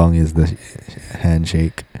 And how long is the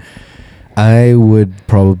handshake? I would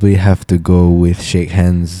probably have to go with shake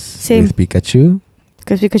hands with Pikachu.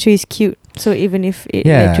 Because Pikachu is cute. So even if it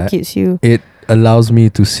electrocutes you, it allows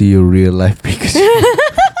me to see a real life Pikachu.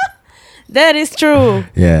 That is true.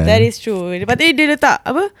 Yeah. That is true. Lepas tu dia letak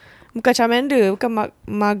apa? Bukan Charmander, bukan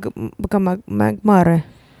Magmar.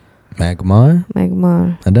 Magmar?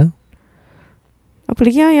 Ada? Apa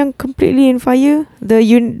lagi yang completely in fire? The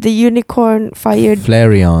unicorn fired.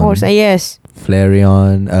 Flareon. Horse. Yes.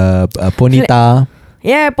 Flareon. Ponyta.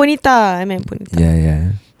 Ponyta. I meant Ponyta.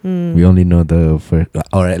 Yeah. We only know the first,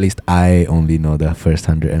 or at least I only know the first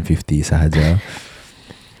 150 sahaja.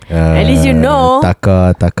 At least you know.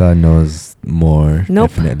 Taka knows more.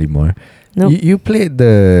 Nope. Definitely more. Nope. You played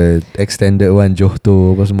the extended one,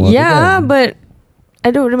 Johto apa semua. Yeah, but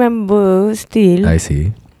I don't remember still. I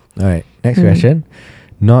see. Alright, next question.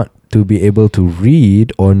 Not to be able to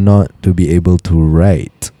read or not to be able to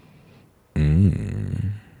write?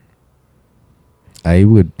 I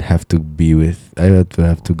would have to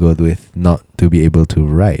go with not to be able to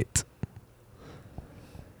write.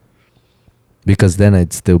 Because then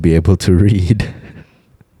I'd still be able to read.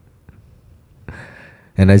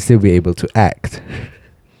 And I'd still be able to act.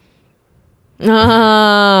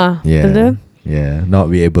 Yeah.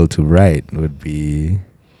 Not be able to write would be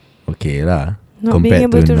okay lah. Not being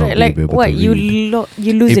able to write. Like what? You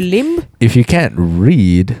lose a limb? If you can't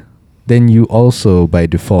read, then you also by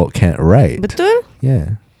default can't write. Betul?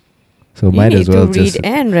 Yeah. So you might as well read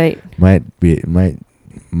and write.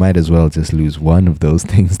 Might as well just lose one of those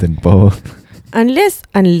things than both. Unless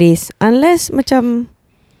macam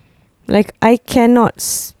like I cannot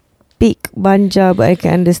speak Banja but I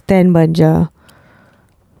can understand Banja.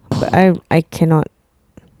 But I cannot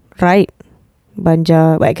write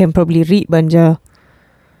Banja but I can probably read Banja.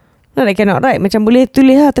 Not I cannot write, macam boleh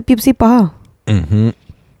tulis lah tapi bersipah.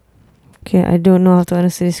 Okay, I don't know how to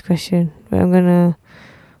answer this question, but I'm gonna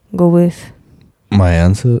go with my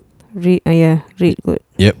answer. Read good.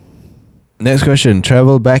 Yep. Next question.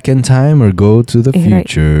 Travel back in time or go to the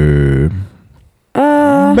future?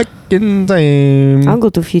 Right. Back in time. I'll go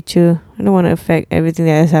to future. I don't want to affect everything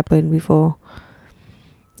that has happened before.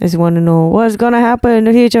 I just want to know what's gonna happen in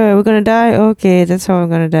the future. We're gonna die? Okay, that's how I'm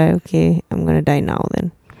gonna die. Okay, I'm gonna die now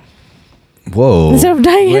then. Whoa. Instead of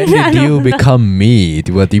dying. When did No, you no. become me?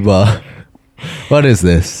 Tiba-tiba. What is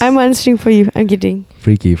this? I'm answering for you. I'm kidding.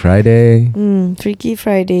 Freaky Friday. Freaky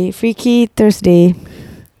Friday. Freaky Thursday.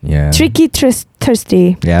 Yeah. Tricky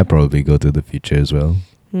Thursday. Yeah, I'd probably go to the future as well.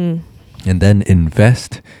 Mm. And then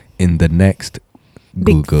invest in the next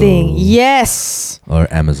Big Google thing. Yes. or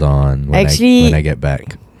Amazon Actually- when I get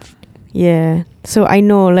back. Yeah. So I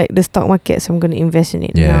know like the stock market, so I'm going to invest in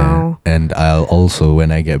it Yeah. now. And I'll also,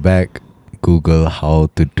 when I get back, Google how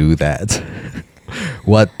to do that.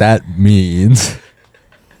 What that means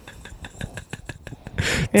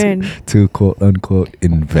And to quote unquote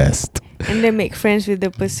invest. then make friends with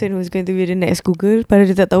the person who's going to be the next Google.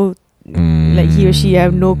 Padahal dia tak tahu, like he or she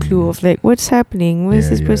have no clue of like what's happening. Why is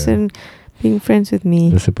Yeah, this yeah. person being friends with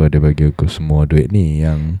me? Terus apa dia bagi aku semua duit ni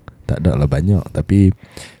yang tak ada lah banyak, tapi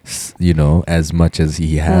you know, as much as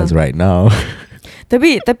he has right now.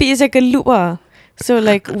 Tapi it's like a loop So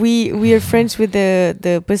like we are friends with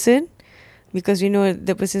the person because we know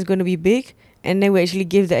the person is going to be big, and then we actually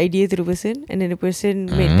give the idea to the person, and then the person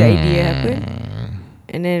made the idea happen,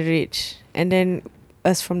 and then rich, and then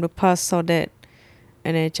us from the past saw that,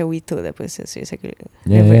 and then we told that person. So it's like a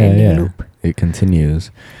never-ending loop. It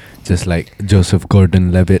continues. Just like Joseph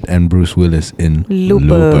Gordon-Levitt and Bruce Willis in Looper.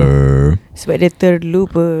 Looper. Sebab dia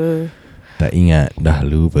terlupa. Tak ingat dah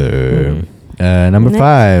Looper. Number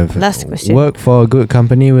Next. 5. Last question. Work for a good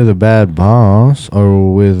company with a bad boss,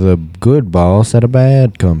 or with a good boss at a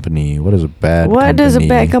bad company. What is a bad company? What does a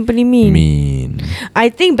bad company mean?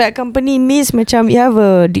 I think bad company means macam you have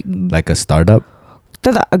Like a startup?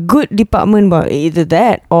 tak, a good department boss. Either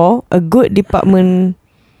that or a good department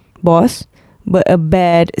boss but a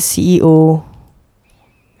bad CEO.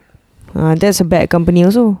 That's a bad company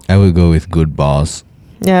also. I would go with good boss.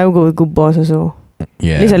 Yeah, I will go with good boss also.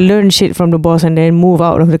 Yeah. At least I learn shit from the boss and then move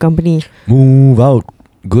out of the company. Move out.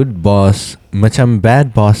 Good boss. Macam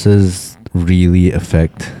bad bosses really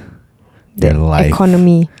affect their life.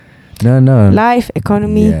 Economy. No. Life,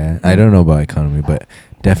 economy. Yeah. I don't know about economy, but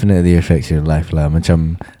definitely affects your life lah.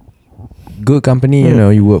 Macam good company, you know,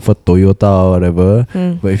 you work for Toyota or whatever.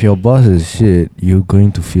 But if your boss is shit, you're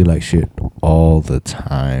going to feel like shit all the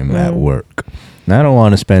time at work. And I don't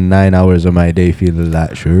want to spend 9 hours of my day feeling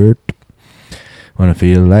like shit. I want to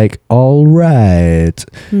feel like alright.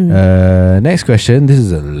 Next question. This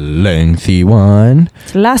is a lengthy one.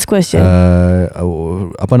 It's the last question.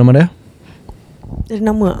 Apa nama dia? Ada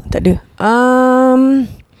nama tak ada.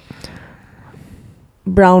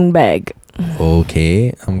 Brown bag.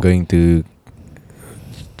 Okay, I'm going to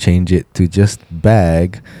change it to just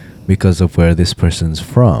bag because of where this person's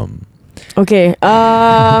from. Okay.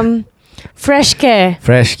 Fresh care.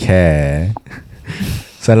 Fresh care.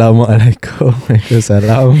 Assalamualaikum.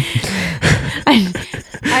 Waalaikumsalam.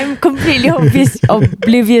 I'm completely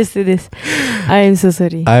oblivious to this. I am so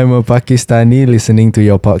sorry. I'm a Pakistani listening to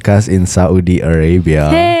your podcast in Saudi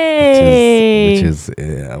Arabia. Hey! Which is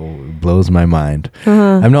blows my mind.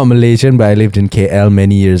 I'm not Malaysian, but I lived in KL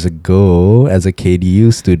many years ago as a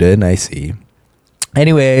KDU student. I see.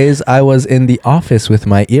 Anyways, I was in the office with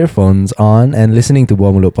my earphones on and listening to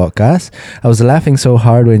Buah Mulut podcast. I was laughing so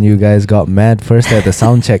hard when you guys got mad first at the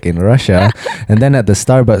sound check in Russia and then at the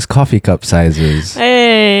Starbucks coffee cup sizes.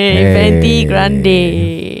 Hey, Venti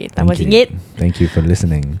Grande. Tambah Thank you. tingit. Thank you for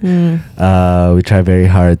listening. We try very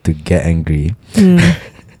hard to get angry.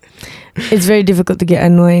 It's very difficult to get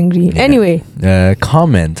Anwar angry. Yeah. Anyway.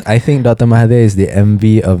 Comment. I think Dr. Mahathir is the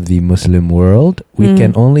envy of the Muslim world. We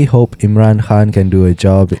can only hope Imran Khan can do a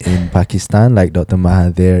job in Pakistan like Dr.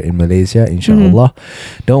 Mahathir in Malaysia, inshallah.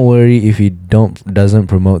 Don't worry if he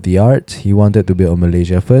doesn't promote the arts. He wanted to build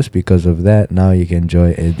Malaysia first. Because of that, now you can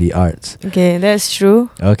enjoy the arts. Okay, that's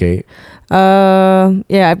true. Okay.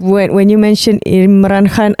 Yeah, when you mentioned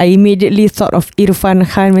Imran Khan, I immediately thought of Irfan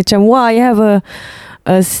Khan. Macam, wow, you have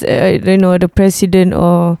the president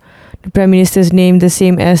or the prime minister's name the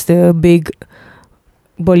same as the big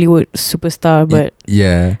Bollywood superstar, but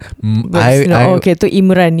yeah, okay, to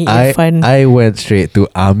Imran ni Irfan. I went straight to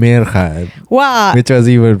Amir Khan. Wow, Which was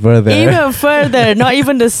even further. even further. Not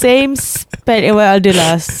even the same spelling. Well,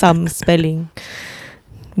 adalah some spelling.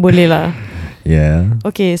 Boleh lah. Yeah.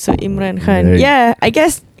 Okay, so Imran Khan. Yeah, I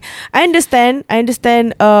guess I understand.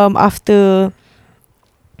 After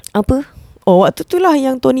apa? Waktu tu lah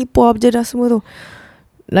yang Tony Poa berjadah semua tu.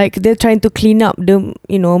 Like they're trying to clean up the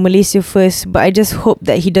Malaysia first, but I just hope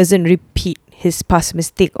that he doesn't repeat his past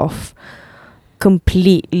mistake of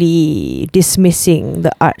completely dismissing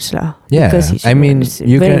the arts lah. Yeah, I mean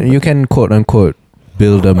you can quote unquote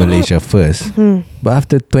build a Malaysia first, but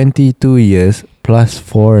after 22 years plus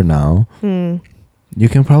 4 now, you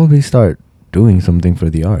can probably start doing something for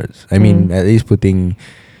the arts. I mean, at least putting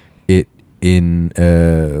it in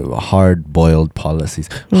hard-boiled policies.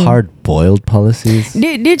 Hard-boiled policies?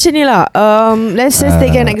 Dia macam ni lah. Let's just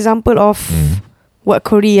take an example of what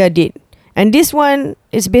Korea did. And this one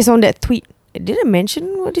is based on that tweet. Did I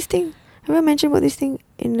mention what this thing? Have I mentioned about this thing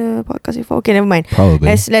in the podcast before? Okay, never mind. Probably.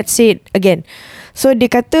 Let's say it again. So dia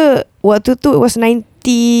kata waktu tu it was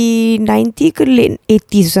 1990 ke late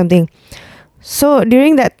 80s or something. So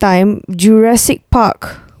during that time, Jurassic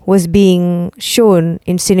Park was being shown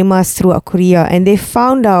in cinemas throughout Korea, and they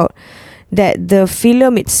found out that the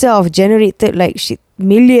film itself generated like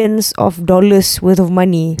millions of dollars worth of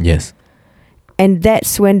money. Yes. And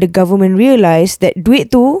that's when the government realised that duit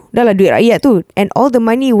tu dah lah duit rakyat tu, and all the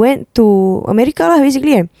money went to America lah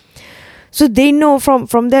basically kan. So they know from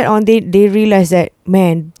that on, they realised that,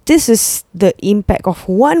 man, this is the impact of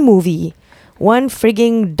one movie, one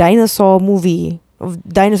frigging dinosaur movie of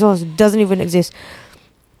dinosaurs doesn't even exist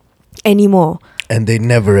anymore. And they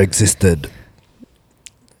never existed.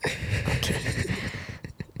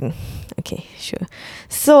 Okay, sure.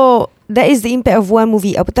 So that is the impact of one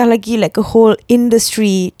movie. Apatah lagi like a whole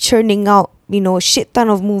industry churning out, shit ton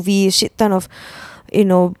of movies, shit ton of,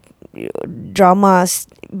 dramas,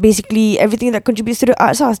 basically everything that contributes to the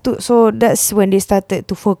arts. So that's when they started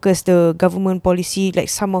to focus the government policy, like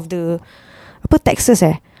some of the taxes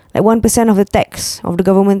like 1% of the tax, of the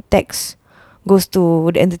government tax goes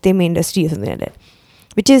to the entertainment industry or something like that.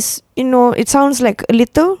 Which is, it sounds like a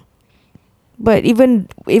little, but even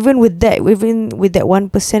with that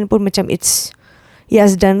 1% pun macam it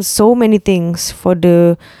has done so many things for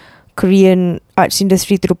the Korean arts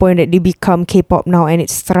industry to the point that they become K-pop now and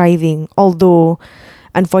it's thriving. Although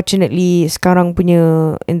unfortunately sekarang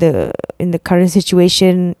punya in the current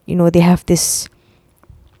situation, they have this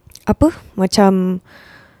macam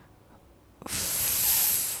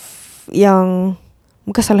yang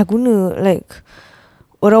bukan salah guna, like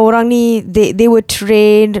orang-orang ni they were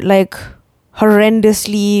trained like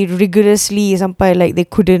horrendously, rigorously sampai like they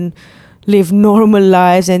couldn't live normal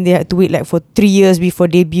lives and they had to wait like for 3 years before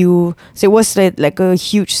debut. So it was like a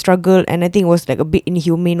huge struggle, and I think it was like a bit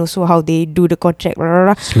inhumane also how they do the contract.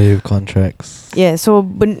 Slave contracts. Yeah, so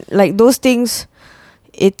like those things,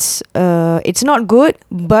 it's not good,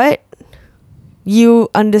 but you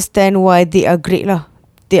understand why they are great lah.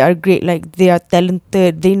 They are great, like they are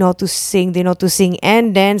talented, they know how to sing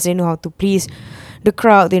and dance, they know how to please the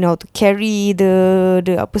crowd, they know how to carry the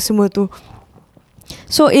apa semua tu.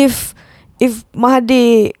 So if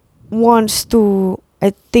Mahathir wants to,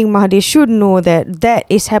 I think Mahathir should know that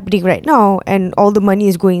is happening right now, and all the money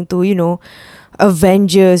is going to,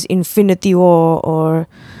 Avengers, Infinity War, or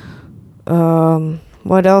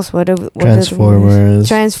what else? Transformers,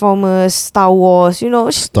 Star Wars,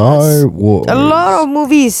 Star Wars. A lot of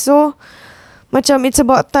movies. So macam it's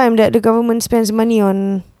about time that the government spends money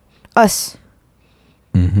on us.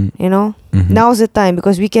 Now's the time,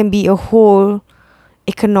 because we can be a whole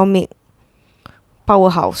economic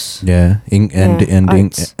powerhouse. Yeah,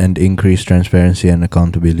 and increase transparency and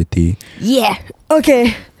accountability. Yeah.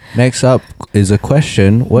 Okay. Next up is a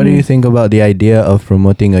question. What do you think about the idea of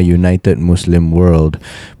promoting a united Muslim world,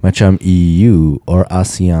 macam EU or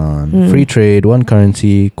ASEAN? Free trade, one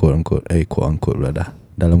currency, quote unquote lah,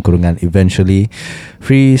 dalam kurungan, eventually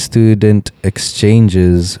free student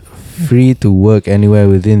exchanges, free to work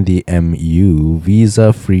anywhere within the MU,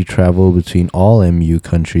 visa free travel between all MU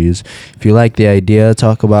countries. If you like the idea,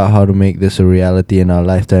 talk about how to make this a reality in our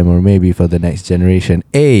lifetime or maybe for the next generation.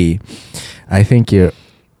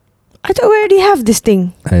 I thought we already have this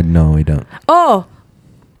thing. No, we don't. Oh,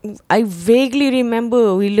 I vaguely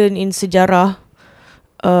remember we learned in sejarah,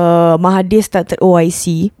 Mahathir started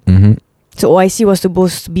OIC. So OIC was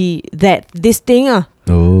supposed to be this thing.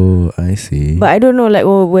 Oh, I see. But I don't know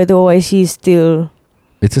whether OIC is still...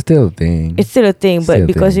 It's still a thing. It's still a thing, but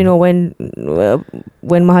because, when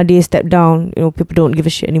Mahathir stepped down, people don't give a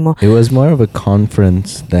shit anymore. It was more of a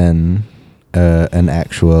conference than an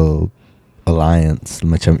actual alliance,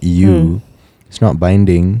 macam EU. It's not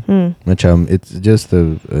binding. Macam it's just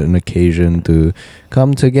an occasion to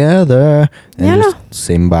come together and just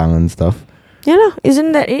sembang and stuff. Yeah lah,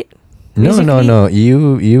 isn't that it? No.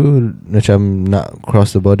 EU macam nak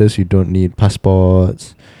cross the borders, you don't need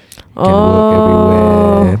passports. You can work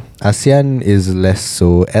everywhere. ASEAN is less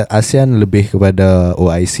so. ASEAN lebih kepada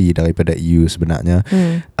OIC daripada EU sebenarnya.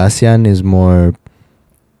 ASEAN is more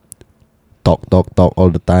talk all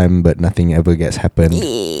the time, but nothing ever gets happened.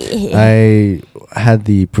 I had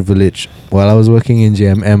the privilege, while I was working in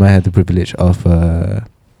GMM, I had the privilege of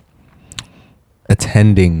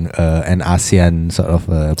attending an ASEAN sort of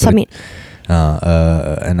summit.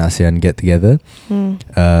 an ASEAN get together,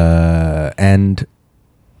 and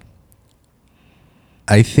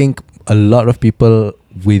I think a lot of people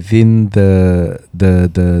within the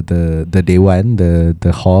Dewan,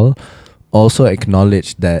 the hall, also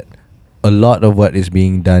acknowledge that a lot of what is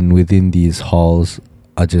being done within these halls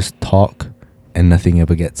are just talk and nothing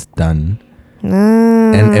ever gets done.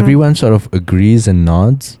 And everyone sort of agrees and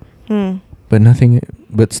nods,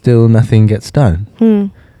 but still nothing gets done.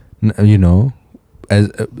 You know,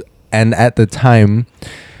 and at the time,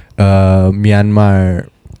 Myanmar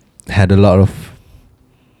had a lot of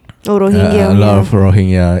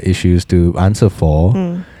Rohingya issues to answer for.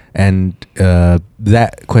 And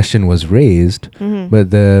that question was raised,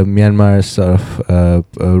 but the Myanmar sort of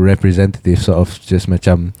representative sort of just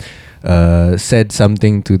macam said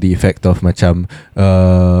something to the effect of macam,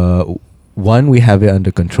 one, we have it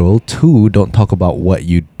under control. Two, don't talk about what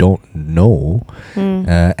you don't know.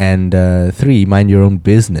 And three, mind your own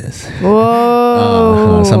business.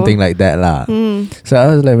 Whoa. Something like that lah. So I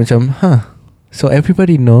was like macam, so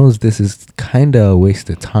everybody knows this is kind of a waste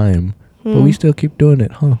of time, but we still keep doing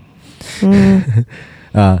it, huh?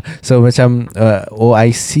 So macam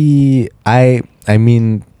OIC, I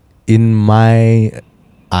mean, in my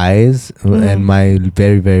eyes and my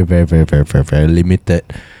very, very, very, very, very, very, very limited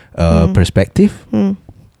perspective,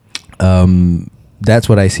 that's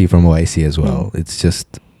what I see from OIC as well. It's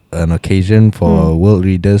just an occasion for world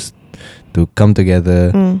readers to come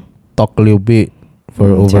together, talk a little bit for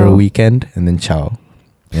over a weekend, and then ciao,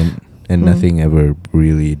 and nothing ever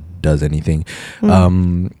really does anything.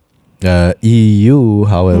 EU,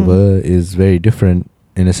 however, is very different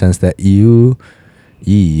in the sense that EU.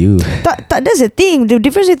 That's the thing. The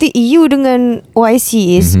difference between EU dengan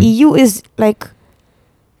OIC is EU is like,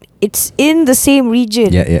 it's in the same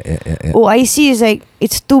region. Yeah. OIC is like,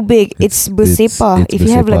 it's too big. It's bersepah. It's if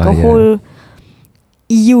you have like a whole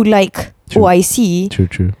EU like OIC,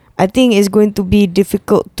 True. I think it's going to be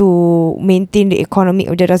difficult to maintain the economic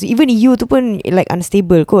objectives. Even EU tu pun like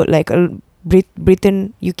unstable kot. Like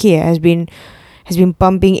Britain, UK has been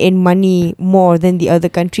pumping in money more than the other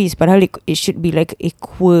countries. But it should be like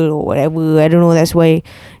equal or whatever. I don't know. That's why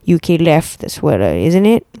UK left. That's what, isn't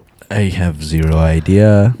it? I have zero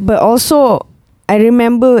idea. But also, I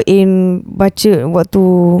remember in baca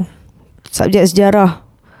waktu subjek sejarah,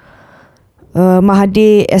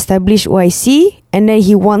 Mahathir established OIC, and then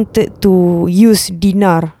he wanted to use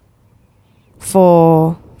dinar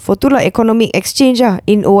for tu lah, economic exchange lah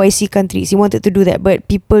in OIC countries. He wanted to do that, but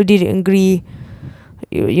people didn't agree.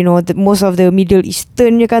 You know, most of the Middle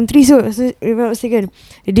Eastern countries, so if I'm not mistaken,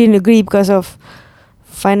 they didn't agree because of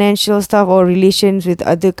financial stuff or relations with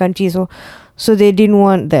other countries. So they didn't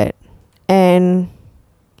want that, and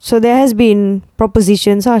so there has been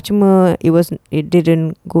propositions cuma it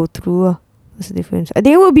didn't go through. What's the difference? I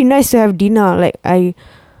think it would be nice to have dinar. Like I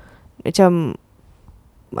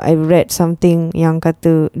read something yang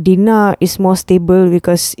kata dinar is more stable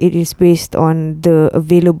because it is based on the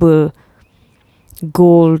available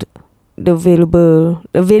gold, the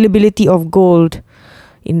availability of gold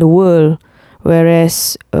in the world,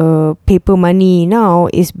 whereas paper money now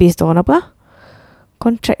is based on apa?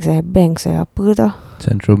 Contracts banks apa tau?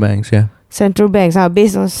 Central banks, yeah. Central banks are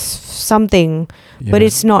based on something, but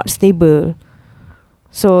it's not stable.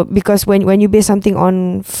 So because when you base something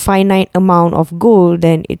on finite amount of gold,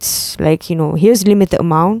 then it's like, you know, here's limited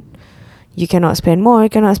amount. You cannot spend more, you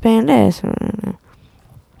cannot spend less.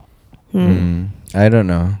 I don't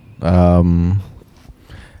know. I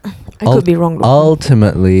could be wrong.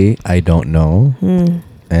 Ultimately, I don't know.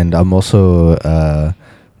 And I'm also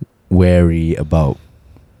wary about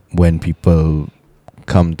when people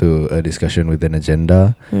come to a discussion with an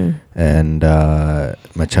agenda, and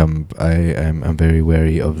macam I'm very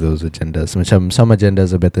wary of those agendas. Macam some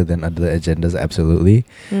agendas are better than other agendas, absolutely.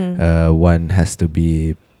 One has to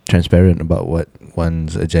be transparent about what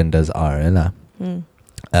one's agendas are lah.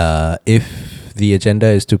 If the agenda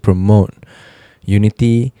is to promote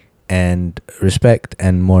unity and respect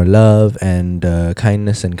and more love and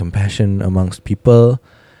kindness and compassion amongst people,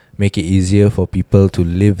 make it easier for people to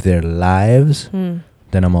live their lives,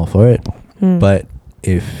 then I'm all for it. But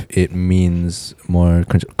if it means more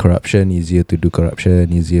corruption, easier to do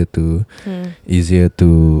corruption, easier to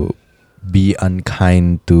be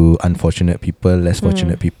unkind to unfortunate people, less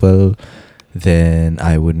fortunate people, then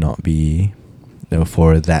I would not be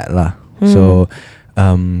for that lah. So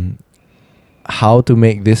how to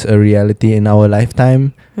make this a reality in our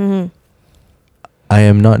lifetime, I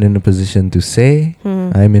am not in a position to say.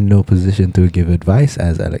 I'm in no position to give advice,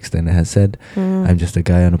 as Alex Steiner has said. I'm just a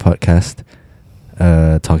guy on a podcast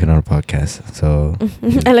talking on a podcast. So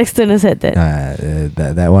Alex Turner said that.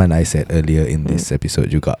 that one I said earlier in this episode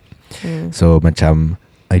juga. So macam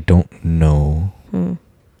I don't know.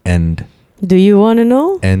 And do you want to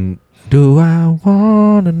know? And do I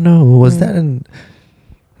wanna know? Was that a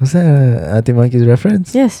Arctic Monkeys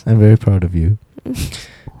reference? Yes. I'm very proud of you.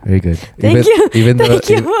 Very good. Thank you. Even Thank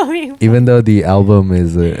though you, Mommy. even though the album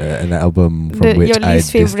is an album from which your least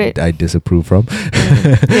favorite. I disapprove from.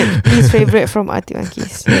 Least favorite from Arctic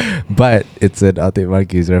Monkeys. But it's an Arctic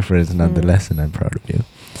Monkeys reference nonetheless, and I'm proud of you.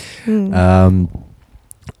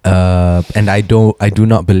 And I do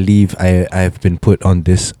not believe I've been put on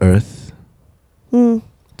this earth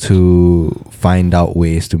to find out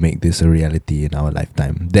ways to make this a reality in our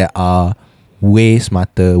lifetime. There are way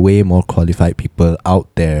smarter, way more qualified people out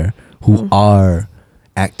there who are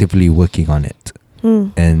actively working on it.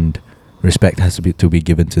 And respect has to be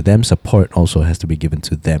given to them. Support also has to be given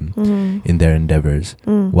to them in their endeavors.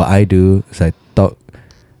 What I do is I talk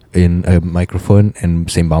in a microphone and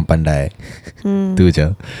sembang pandai. Tu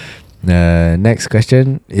je. Next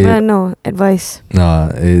question. No, advice. No,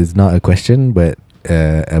 it's not a question, but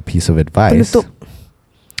a piece of advice. Penutup.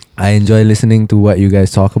 I enjoy listening to what you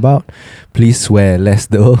guys talk about. Please swear less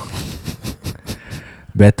though.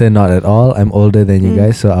 Better not at all. I'm older than you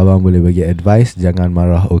guys, so abang boleh bagi advice. Jangan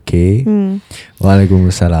marah, okay?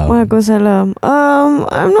 Waalaikumsalam. Waalaikumsalam.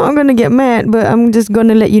 I'm not gonna get mad, but I'm just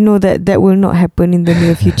gonna let you know that will not happen in the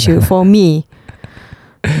near future for me,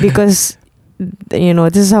 because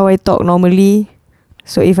this is how I talk normally.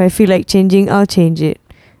 So if I feel like changing, I'll change it.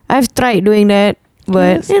 I've tried doing that,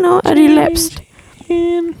 but I relapsed.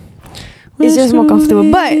 It's just more comfortable.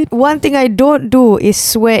 But one thing I don't do is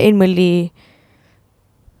swear in Malay.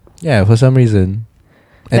 Yeah, for some reason.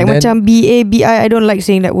 Like macam B-A-B-I, I don't like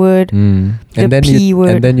saying that word. And then P word.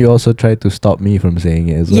 And then you also try to stop me from saying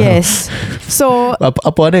it as well. Yes. So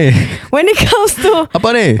apa ni? when it comes to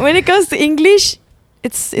Apa ni? when it comes to English,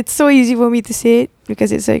 it's so easy for me to say it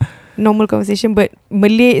because it's like normal conversation. But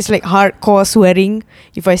Malay is like hardcore swearing.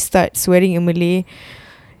 If I start swearing in Malay,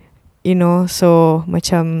 so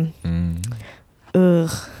macam ugh.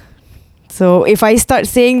 So if I start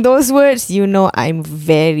saying those words, I'm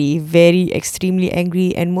very, very extremely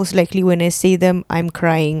angry, and most likely when I say them, I'm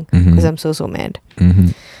crying because I'm so mad.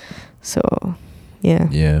 So, yeah.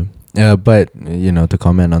 Yeah. But to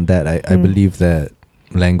comment on that, I believe that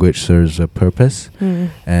language serves a purpose,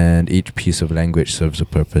 and each piece of language serves a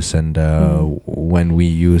purpose. And when we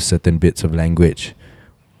use certain bits of language,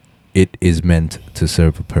 it is meant to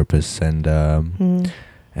serve a purpose.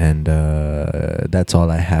 And that's all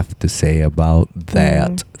I have to say about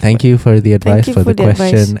that. Thank you for the advice, for the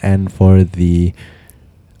question, and for the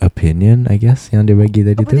opinion, I guess, yang dia bagi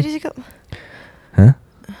tadi tu. Apa tadi cakap?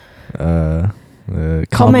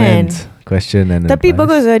 Comment, question and Tapi advice.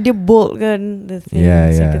 bagus lah, dia bold kan the thing.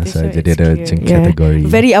 Yeah. So jadi ada macam category.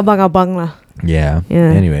 Very abang-abang lah. Yeah.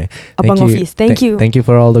 Anyway, Abang Office. Thank you. Thank you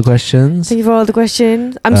for all the questions. Thank you for all the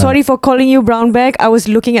questions. I'm sorry for calling you brown bag. I was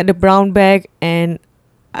looking at the brown bag and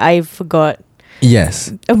I forgot. Yes.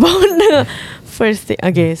 About the first thing.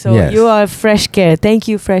 Okay, so Yes. you are Fresh Care. Thank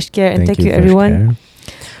you, Fresh Care, and thank you everyone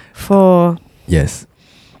for yes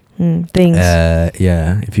things.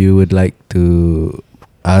 Yeah. If you would like to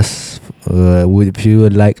if you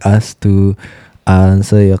would like us to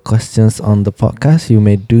answer your questions on the podcast, you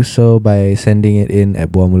may do so by sending it in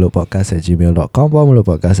at buamulutpodcast@gmail.com.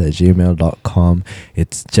 buamulutpodcast@gmail.com.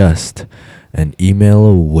 It's just an email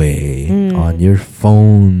away on your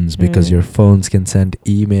phones, because your phones can send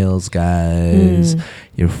emails, guys.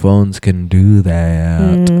 Your phones can do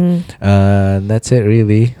that. That's it,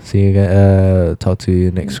 really. See you guys. Talk to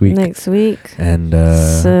you next week. And And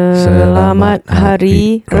Selamat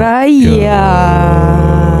Hari Raya.